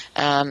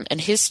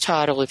 And his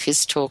title of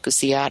his talk is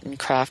The Art and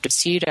Craft of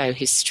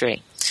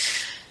Pseudo-History.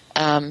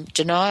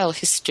 Denial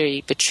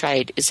History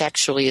Betrayed is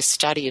actually a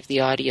study of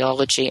the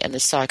ideology and the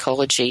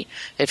psychology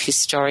of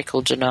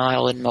historical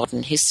denial in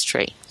modern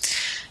history.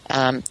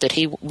 That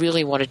he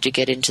really wanted to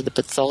get into the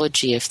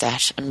pathology of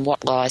that and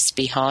what lies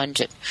behind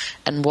it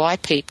and why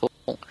people,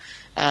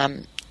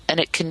 and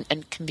it can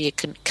be a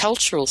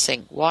cultural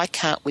thing. Why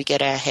can't we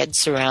get our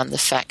heads around the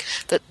fact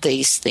that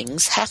these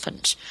things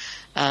happened?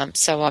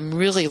 So I'm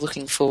really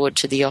looking forward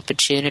to the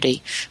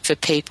opportunity for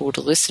people to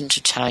listen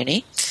to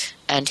Tony,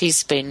 and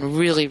he's been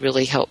really,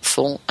 really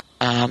helpful.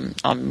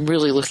 I'm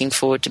really looking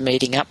forward to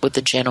meeting up with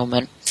the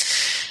gentleman.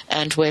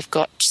 And we've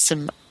got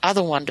some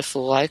other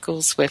wonderful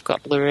locals. We've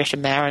got Loretta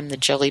Marin, the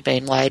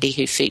Jellybean lady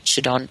who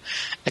featured on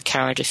A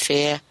Current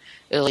Affair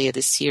earlier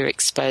this year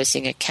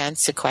exposing a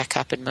cancer quack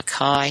up in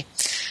Mackay.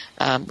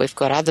 We've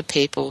got other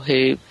people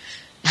who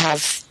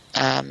have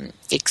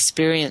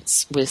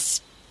experience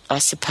with, I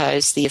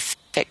suppose, the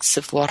effects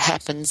of what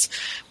happens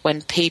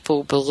when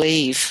people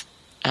believe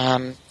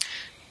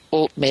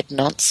alt-med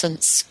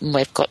nonsense. And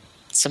we've got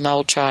some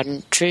old tried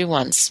and true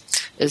ones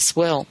as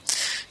well.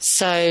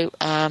 So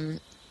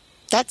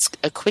that's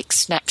a quick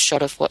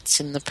snapshot of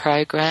what's in the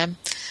program,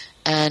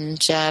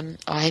 and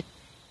I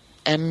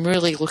am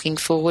really looking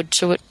forward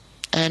to it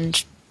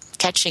and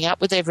catching up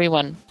with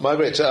everyone.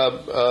 Margaret,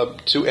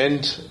 to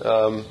end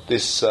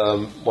this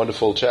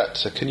wonderful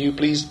chat, can you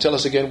please tell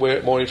us again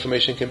where more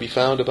information can be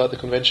found about the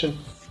convention?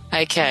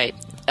 Okay.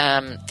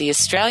 The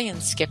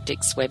Australian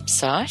Skeptics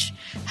website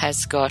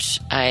has got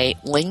a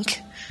link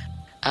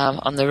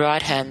on the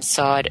right-hand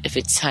side of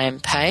its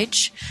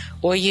homepage,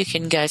 or you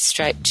can go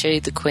straight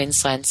to the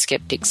Queensland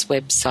Skeptics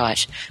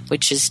website,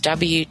 which is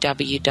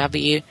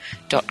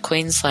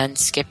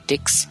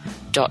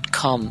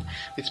www.queenslandskeptics.com.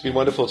 It's been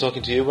wonderful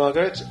talking to you,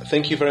 Margaret.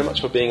 Thank you very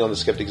much for being on the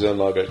Skeptic Zone,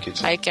 Margaret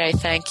Kittson. Okay,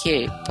 thank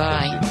you.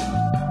 Bye. Thank you.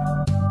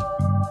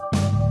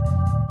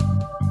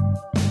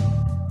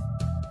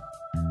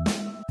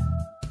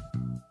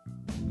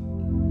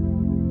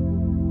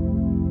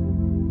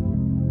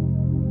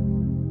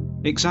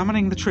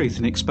 Examining the truth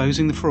and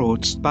exposing the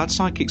frauds,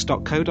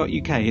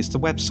 badpsychics.co.uk is the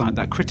website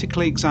that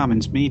critically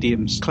examines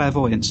mediums,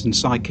 clairvoyants and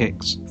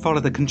psychics. Follow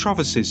the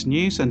controversies,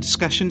 news and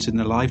discussions in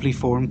the lively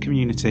forum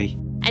community.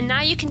 And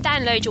now you can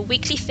download your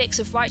weekly fix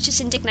of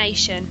Righteous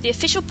Indignation, the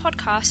official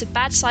podcast of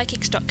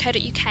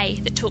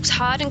badpsychics.co.uk that talks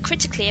hard and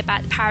critically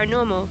about the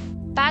paranormal.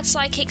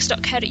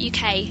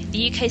 badpsychics.co.uk,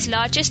 the UK's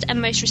largest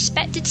and most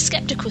respected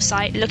skeptical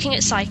site looking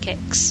at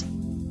psychics.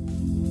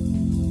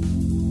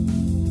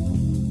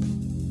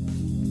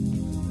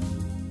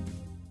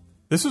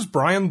 This is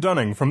Brian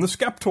Dunning from the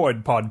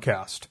Skeptoid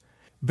Podcast.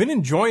 Been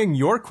enjoying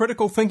your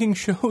critical thinking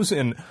shows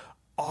in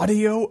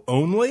audio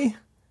only?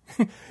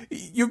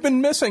 You've been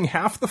missing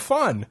half the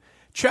fun.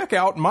 Check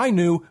out my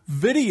new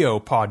video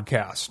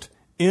podcast,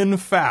 In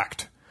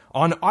Fact,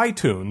 on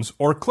iTunes,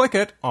 or click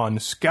it on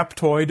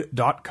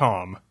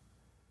Skeptoid.com.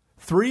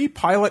 3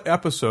 pilot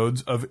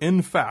episodes of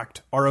In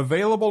Fact are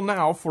available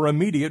now for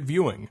immediate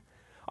viewing.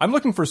 I'm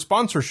looking for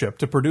sponsorship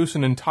to produce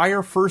an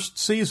entire first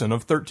season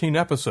of 13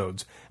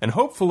 episodes, and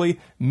hopefully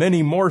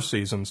many more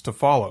seasons to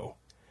follow.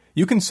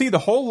 You can see the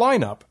whole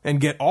lineup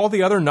and get all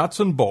the other nuts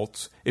and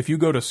bolts if you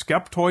go to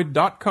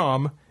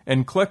Skeptoid.com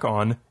and click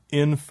on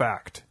In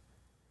Fact.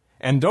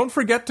 And don't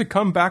forget to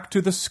come back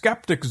to the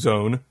Skeptic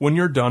Zone when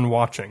you're done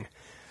watching.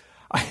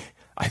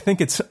 I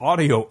think it's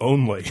audio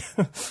only,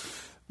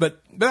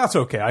 but that's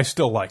okay, I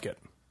still like it.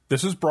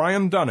 This is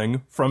Brian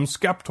Dunning from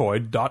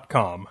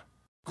Skeptoid.com.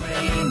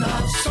 Grain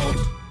of salt,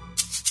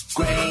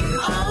 grain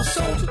of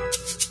salt,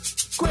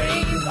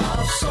 grain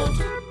of salt,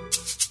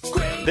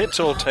 grain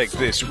Let's all take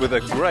this with a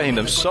grain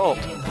of salt.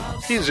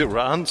 Here's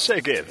Eran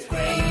Segev.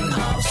 Grain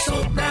of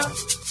salt now.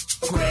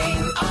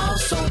 Grain of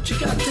salt, you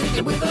gotta take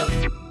it with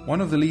a... One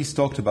of the least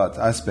talked about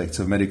aspects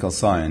of medical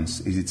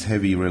science is its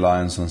heavy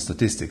reliance on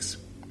statistics.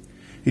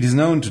 It is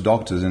known to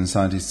doctors and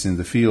scientists in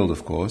the field,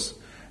 of course,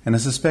 and I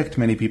suspect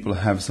many people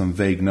have some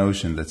vague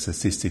notion that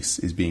statistics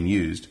is being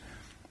used,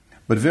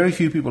 but very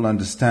few people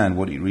understand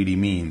what it really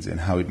means and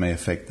how it may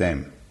affect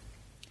them.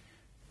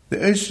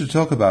 The urge to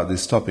talk about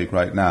this topic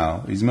right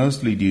now is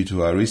mostly due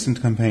to our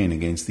recent campaign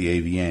against the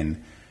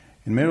AVN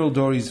and Meryl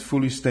Dorey's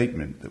foolish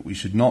statement that we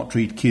should not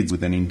treat kids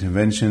with an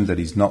intervention that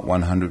is not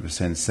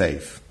 100%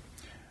 safe.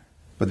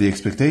 But the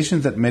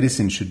expectation that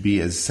medicine should be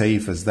as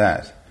safe as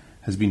that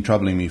has been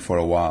troubling me for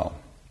a while.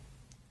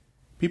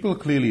 People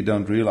clearly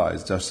don't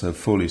realize just how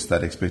foolish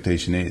that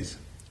expectation is.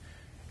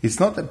 It's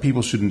not that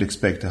people shouldn't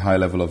expect a high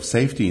level of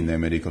safety in their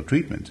medical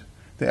treatment.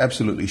 They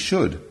absolutely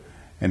should.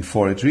 And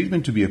for a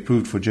treatment to be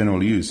approved for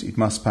general use, it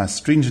must pass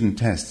stringent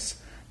tests,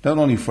 not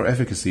only for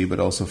efficacy but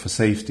also for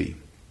safety.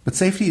 But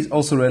safety is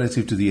also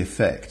relative to the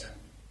effect.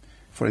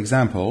 For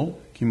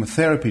example,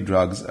 chemotherapy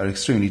drugs are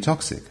extremely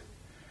toxic.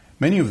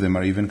 Many of them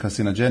are even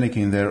carcinogenic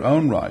in their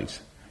own right,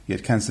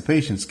 yet cancer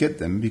patients get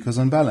them because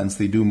on balance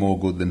they do more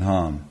good than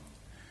harm.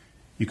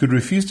 You could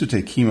refuse to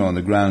take chemo on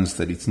the grounds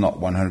that it's not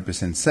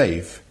 100%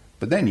 safe,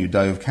 but then you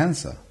die of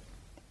cancer.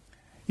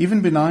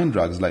 Even benign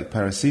drugs like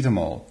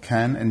paracetamol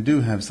can and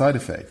do have side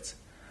effects,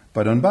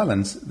 but on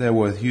balance they're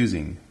worth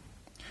using.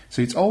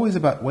 So it's always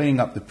about weighing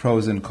up the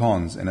pros and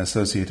cons and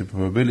associated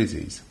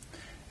probabilities.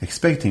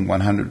 Expecting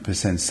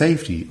 100%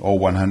 safety or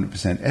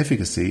 100%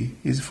 efficacy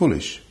is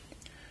foolish.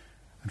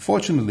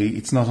 Unfortunately,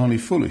 it's not only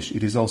foolish,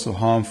 it is also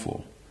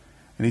harmful.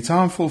 And it's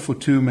harmful for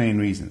two main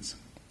reasons.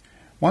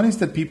 One is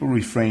that people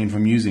refrain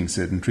from using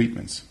certain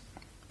treatments.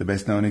 The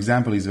best known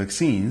example is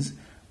vaccines,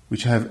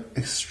 which have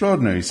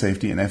extraordinary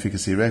safety and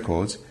efficacy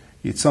records,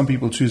 yet some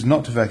people choose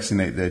not to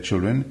vaccinate their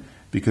children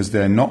because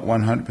they are not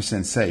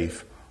 100%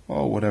 safe,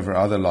 or whatever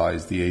other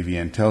lies the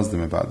AVN tells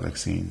them about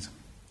vaccines.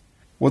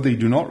 What they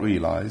do not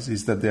realize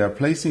is that they are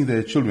placing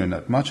their children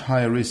at much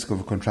higher risk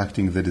of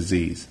contracting the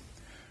disease.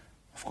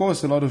 Of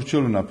course, a lot of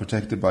children are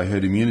protected by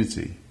herd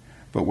immunity,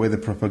 but where the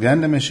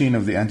propaganda machine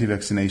of the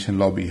anti-vaccination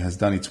lobby has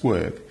done its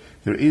work,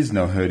 there is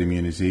no herd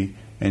immunity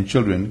and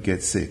children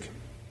get sick.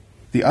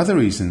 The other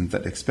reason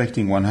that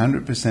expecting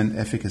 100%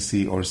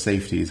 efficacy or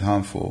safety is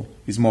harmful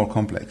is more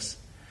complex.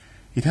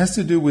 It has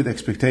to do with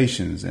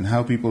expectations and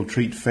how people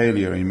treat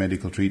failure in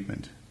medical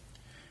treatment.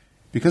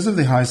 Because of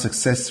the high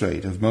success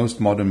rate of most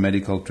modern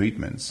medical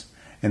treatments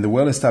and the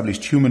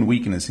well-established human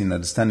weakness in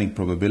understanding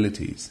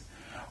probabilities,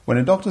 when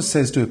a doctor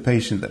says to a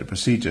patient that a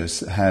procedure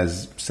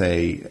has,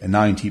 say, a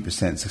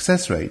 90%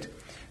 success rate,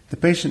 the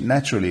patient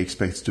naturally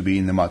expects to be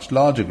in the much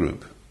larger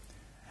group.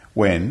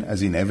 When,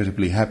 as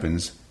inevitably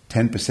happens,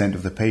 10%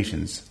 of the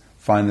patients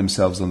find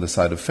themselves on the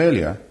side of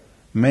failure,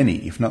 many,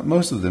 if not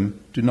most of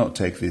them, do not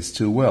take this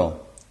too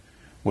well.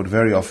 What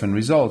very often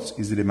results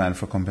is the demand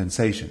for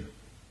compensation.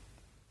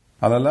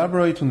 I'll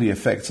elaborate on the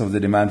effects of the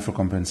demand for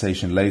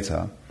compensation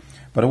later,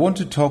 but I want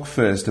to talk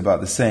first about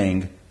the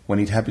saying, when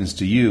it happens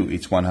to you,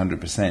 it's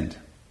 100%.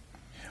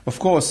 Of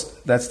course,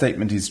 that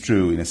statement is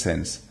true in a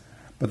sense,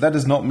 but that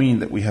does not mean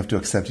that we have to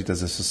accept it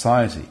as a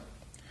society.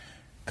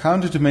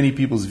 Counter to many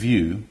people's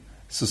view,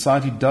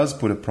 society does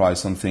put a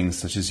price on things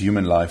such as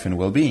human life and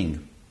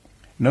well-being.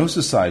 No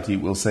society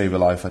will save a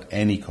life at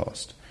any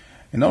cost,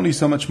 and only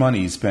so much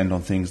money is spent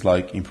on things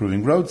like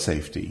improving road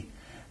safety,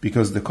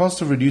 because the cost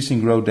of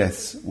reducing road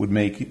deaths would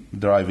make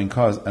driving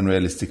cars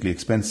unrealistically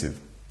expensive.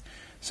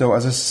 So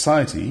as a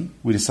society,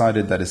 we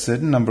decided that a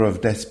certain number of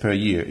deaths per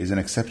year is an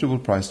acceptable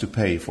price to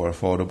pay for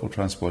affordable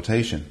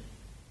transportation.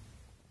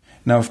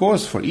 Now, of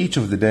course, for each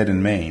of the dead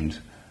and maimed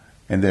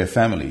and their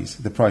families,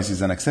 the price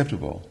is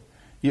unacceptable.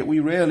 Yet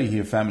we rarely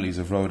hear families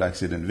of road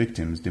accident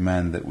victims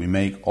demand that we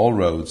make all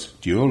roads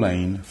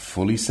dual-lane,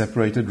 fully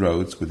separated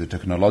roads with a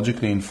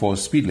technologically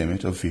enforced speed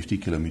limit of 50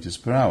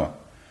 km per hour.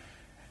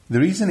 The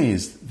reason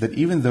is that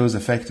even those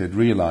affected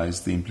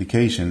realize the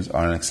implications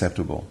are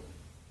unacceptable.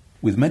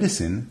 With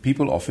medicine,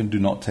 people often do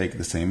not take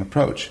the same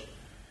approach.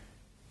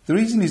 The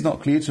reason is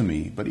not clear to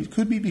me, but it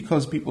could be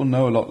because people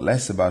know a lot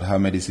less about how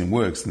medicine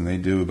works than they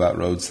do about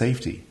road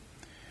safety.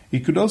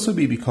 It could also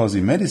be because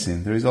in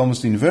medicine there is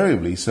almost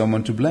invariably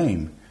someone to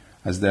blame,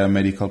 as there are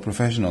medical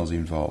professionals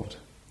involved.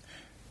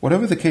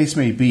 Whatever the case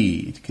may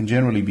be, it can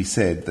generally be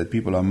said that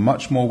people are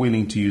much more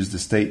willing to use the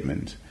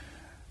statement,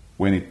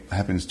 when it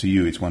happens to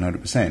you it's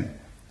 100%,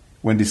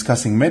 when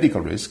discussing medical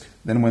risk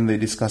than when they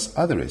discuss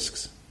other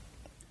risks.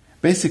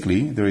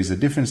 Basically, there is a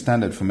different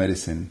standard for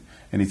medicine,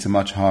 and it's a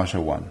much harsher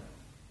one.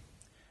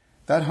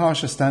 That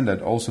harsher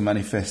standard also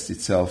manifests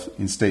itself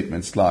in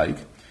statements like,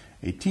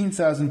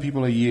 18,000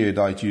 people a year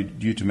die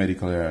due to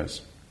medical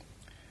errors.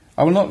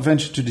 I will not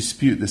venture to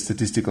dispute the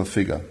statistical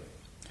figure.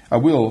 I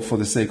will, for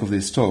the sake of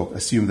this talk,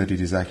 assume that it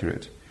is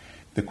accurate.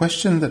 The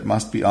question that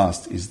must be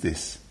asked is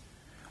this.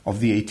 Of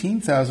the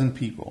 18,000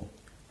 people,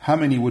 how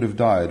many would have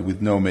died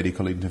with no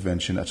medical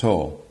intervention at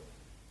all?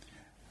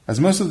 As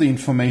most of the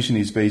information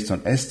is based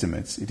on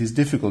estimates, it is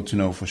difficult to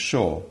know for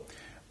sure,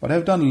 but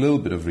I've done a little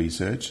bit of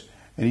research,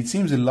 and it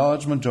seems a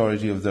large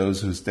majority of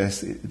those whose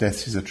death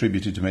is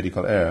attributed to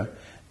medical error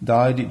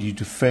died due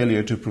to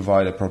failure to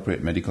provide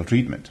appropriate medical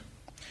treatment.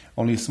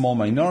 Only a small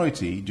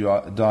minority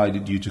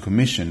died due to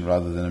commission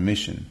rather than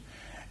omission,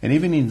 and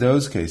even in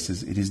those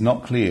cases it is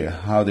not clear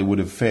how they would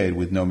have fared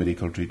with no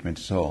medical treatment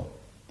at all.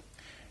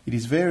 It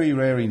is very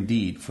rare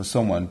indeed for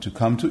someone to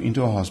come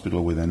into a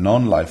hospital with a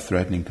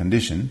non-life-threatening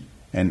condition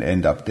and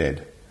end up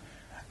dead.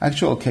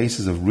 Actual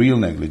cases of real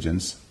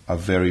negligence are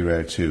very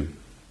rare too.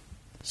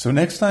 So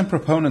next time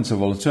proponents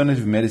of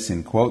alternative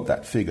medicine quote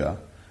that figure,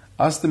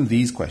 ask them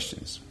these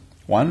questions.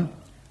 1.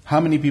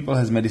 How many people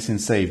has medicine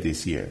saved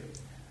this year?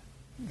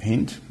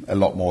 Hint, a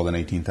lot more than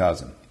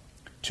 18,000.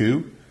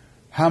 2.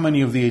 How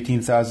many of the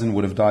 18,000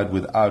 would have died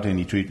without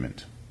any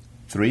treatment?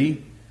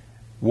 3.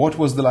 What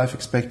was the life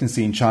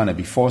expectancy in China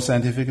before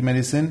scientific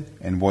medicine,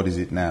 and what is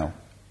it now?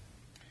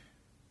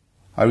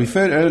 I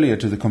referred earlier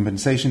to the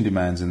compensation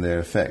demands and their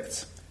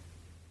effects.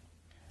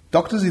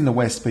 Doctors in the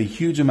West pay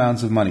huge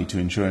amounts of money to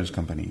insurance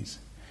companies.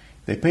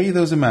 They pay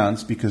those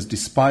amounts because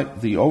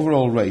despite the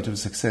overall rate of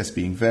success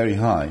being very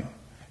high,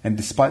 and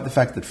despite the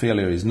fact that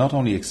failure is not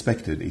only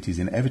expected, it is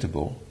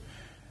inevitable,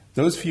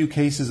 those few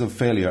cases of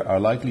failure are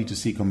likely to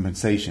see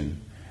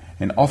compensation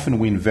and often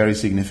win very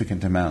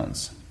significant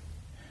amounts.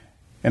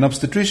 An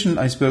obstetrician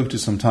I spoke to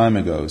some time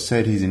ago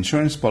said his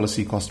insurance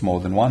policy cost more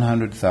than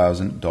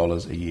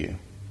 $100,000 a year.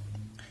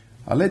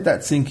 I'll let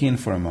that sink in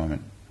for a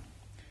moment.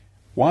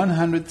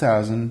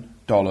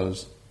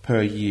 $100,000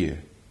 per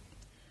year.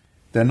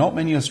 There are not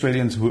many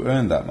Australians who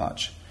earn that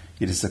much,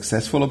 yet a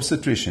successful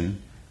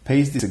obstetrician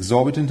pays this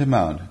exorbitant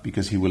amount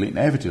because he will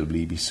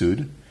inevitably be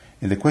sued,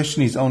 and the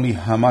question is only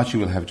how much he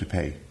will have to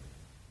pay.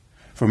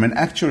 From an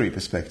actuary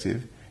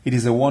perspective, it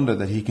is a wonder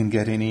that he can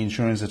get any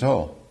insurance at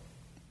all.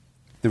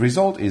 The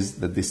result is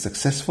that this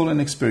successful and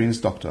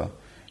experienced doctor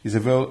is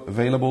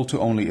available to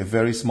only a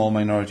very small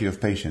minority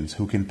of patients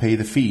who can pay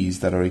the fees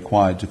that are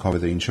required to cover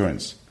the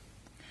insurance.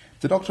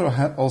 The doctor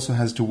also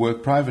has to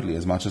work privately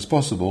as much as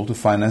possible to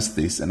finance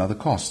this and other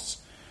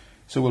costs,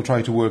 so will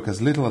try to work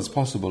as little as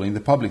possible in the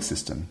public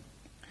system.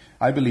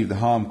 I believe the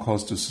harm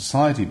caused to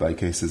society by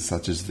cases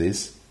such as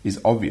this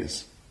is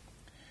obvious.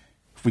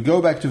 If we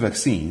go back to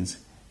vaccines,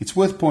 it's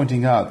worth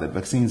pointing out that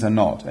vaccines are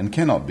not and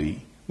cannot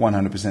be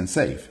 100%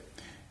 safe.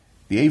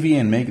 The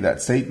AVN make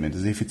that statement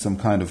as if it's some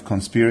kind of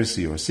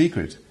conspiracy or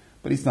secret,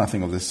 but it's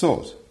nothing of the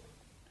sort.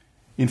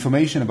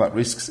 Information about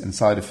risks and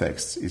side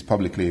effects is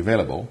publicly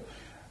available,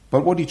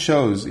 but what it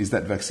shows is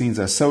that vaccines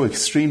are so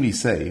extremely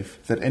safe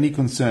that any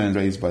concerns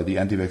raised by the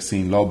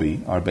anti-vaccine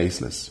lobby are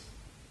baseless.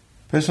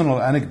 Personal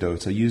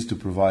anecdotes are used to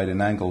provide an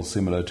angle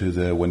similar to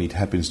the when it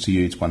happens to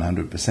you it's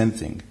 100%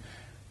 thing,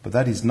 but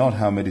that is not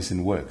how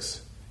medicine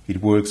works.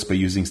 It works by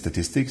using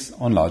statistics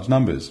on large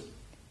numbers.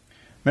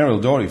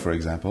 Meryl Dorey, for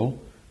example,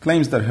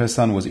 claims that her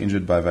son was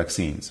injured by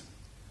vaccines.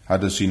 How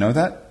does she know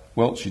that?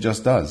 Well, she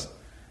just does.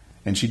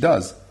 And she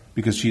does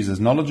because she is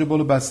as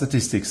knowledgeable about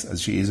statistics as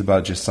she is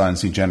about just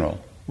science in general,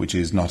 which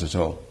is not at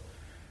all.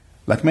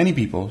 Like many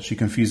people, she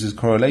confuses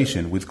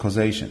correlation with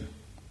causation.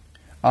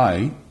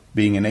 I,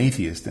 being an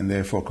atheist and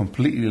therefore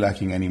completely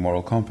lacking any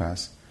moral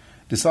compass,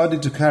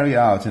 decided to carry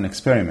out an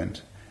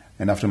experiment,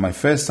 and after my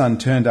first son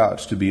turned out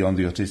to be on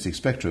the autistic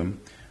spectrum,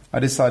 I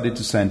decided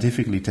to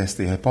scientifically test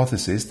the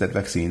hypothesis that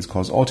vaccines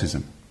cause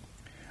autism.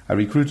 I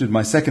recruited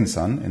my second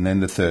son, and then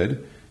the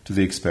third, to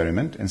the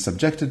experiment and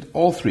subjected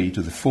all three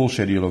to the full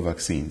schedule of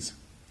vaccines.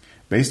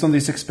 Based on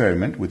this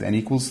experiment with n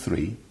equals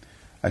 3,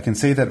 I can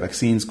say that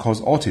vaccines cause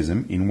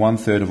autism in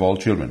 1/3 of all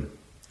children,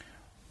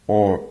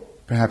 or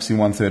perhaps in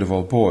 1/3 of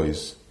all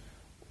boys,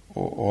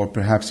 or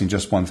perhaps in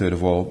just 1/3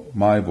 of all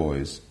my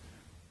boys.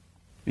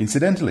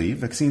 Incidentally,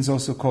 vaccines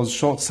also cause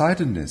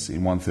short-sightedness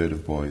in 1/3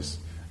 of boys,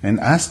 and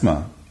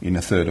asthma in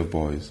 1/3 of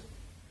boys.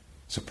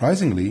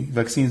 Surprisingly,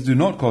 vaccines do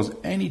not cause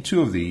any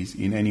two of these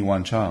in any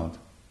one child.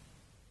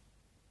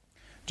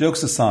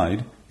 Jokes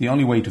aside, the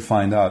only way to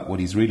find out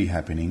what is really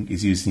happening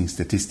is using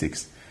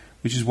statistics,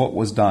 which is what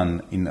was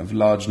done in a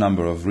large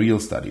number of real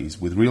studies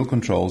with real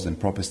controls and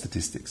proper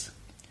statistics.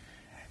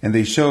 And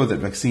they show that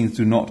vaccines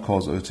do not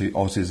cause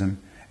autism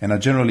and are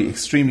generally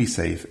extremely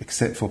safe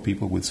except for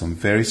people with some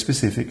very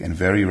specific and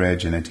very rare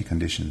genetic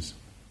conditions.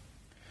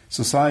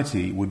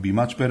 Society would be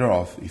much better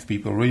off if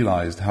people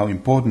realized how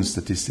important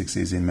statistics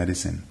is in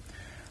medicine,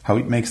 how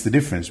it makes the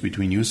difference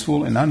between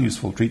useful and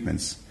unuseful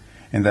treatments,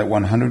 and that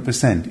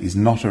 100% is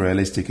not a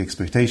realistic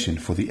expectation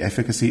for the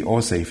efficacy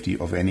or safety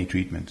of any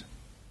treatment.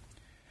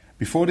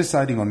 Before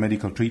deciding on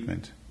medical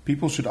treatment,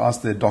 people should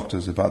ask their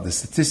doctors about the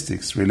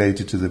statistics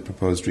related to the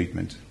proposed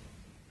treatment.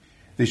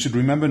 They should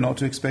remember not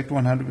to expect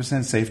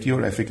 100% safety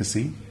or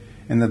efficacy,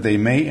 and that they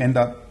may end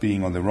up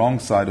being on the wrong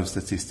side of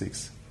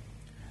statistics.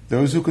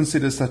 Those who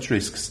consider such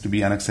risks to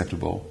be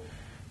unacceptable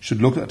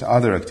should look at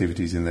other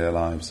activities in their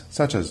lives,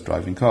 such as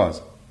driving cars,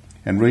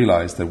 and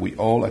realize that we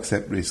all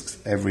accept risks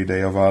every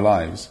day of our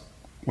lives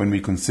when we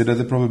consider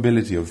the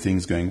probability of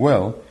things going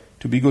well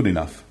to be good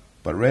enough,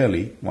 but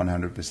rarely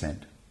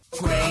 100%.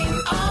 Grain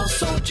of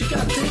salt, you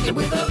gotta take it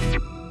with a...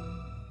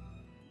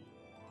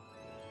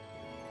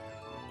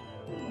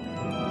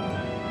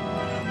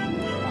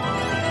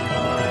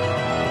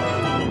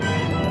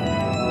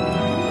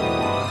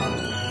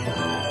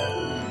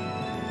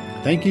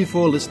 Thank you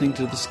for listening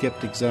to the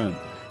Skeptic Zone.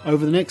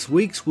 Over the next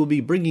weeks, we'll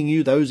be bringing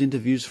you those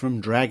interviews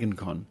from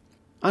DragonCon.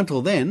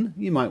 Until then,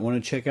 you might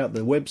want to check out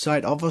the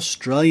website of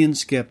Australian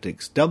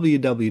Skeptics,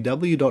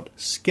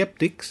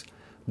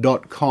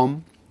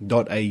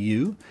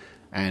 www.skeptics.com.au,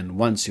 and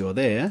once you're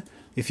there,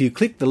 if you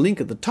click the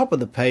link at the top of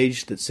the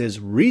page that says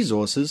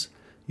Resources,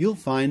 you'll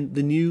find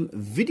the new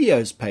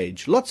Videos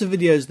page. Lots of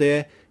videos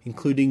there,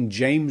 including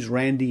James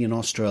Randi in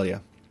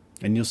Australia.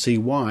 And you'll see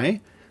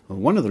why, or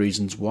one of the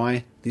reasons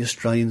why, the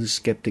Australian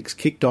Skeptics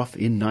kicked off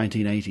in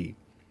 1980.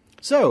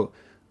 So,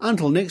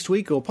 until next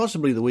week, or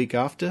possibly the week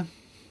after,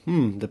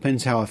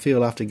 depends how I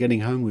feel after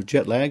getting home with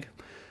jet lag,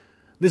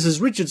 this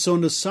is Richard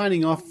Saunders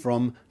signing off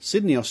from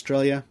Sydney,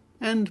 Australia,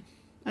 and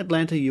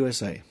Atlanta,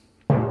 USA.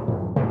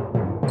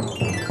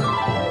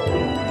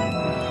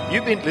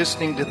 You've been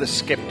listening to the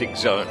Skeptic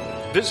Zone.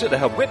 Visit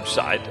our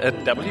website at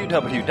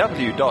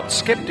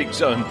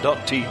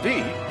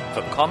www.skepticzone.tv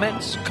for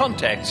comments,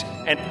 contacts,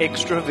 and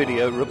extra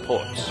video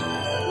reports.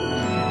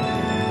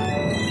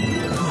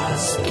 The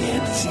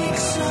Skeptic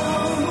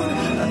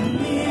Zone.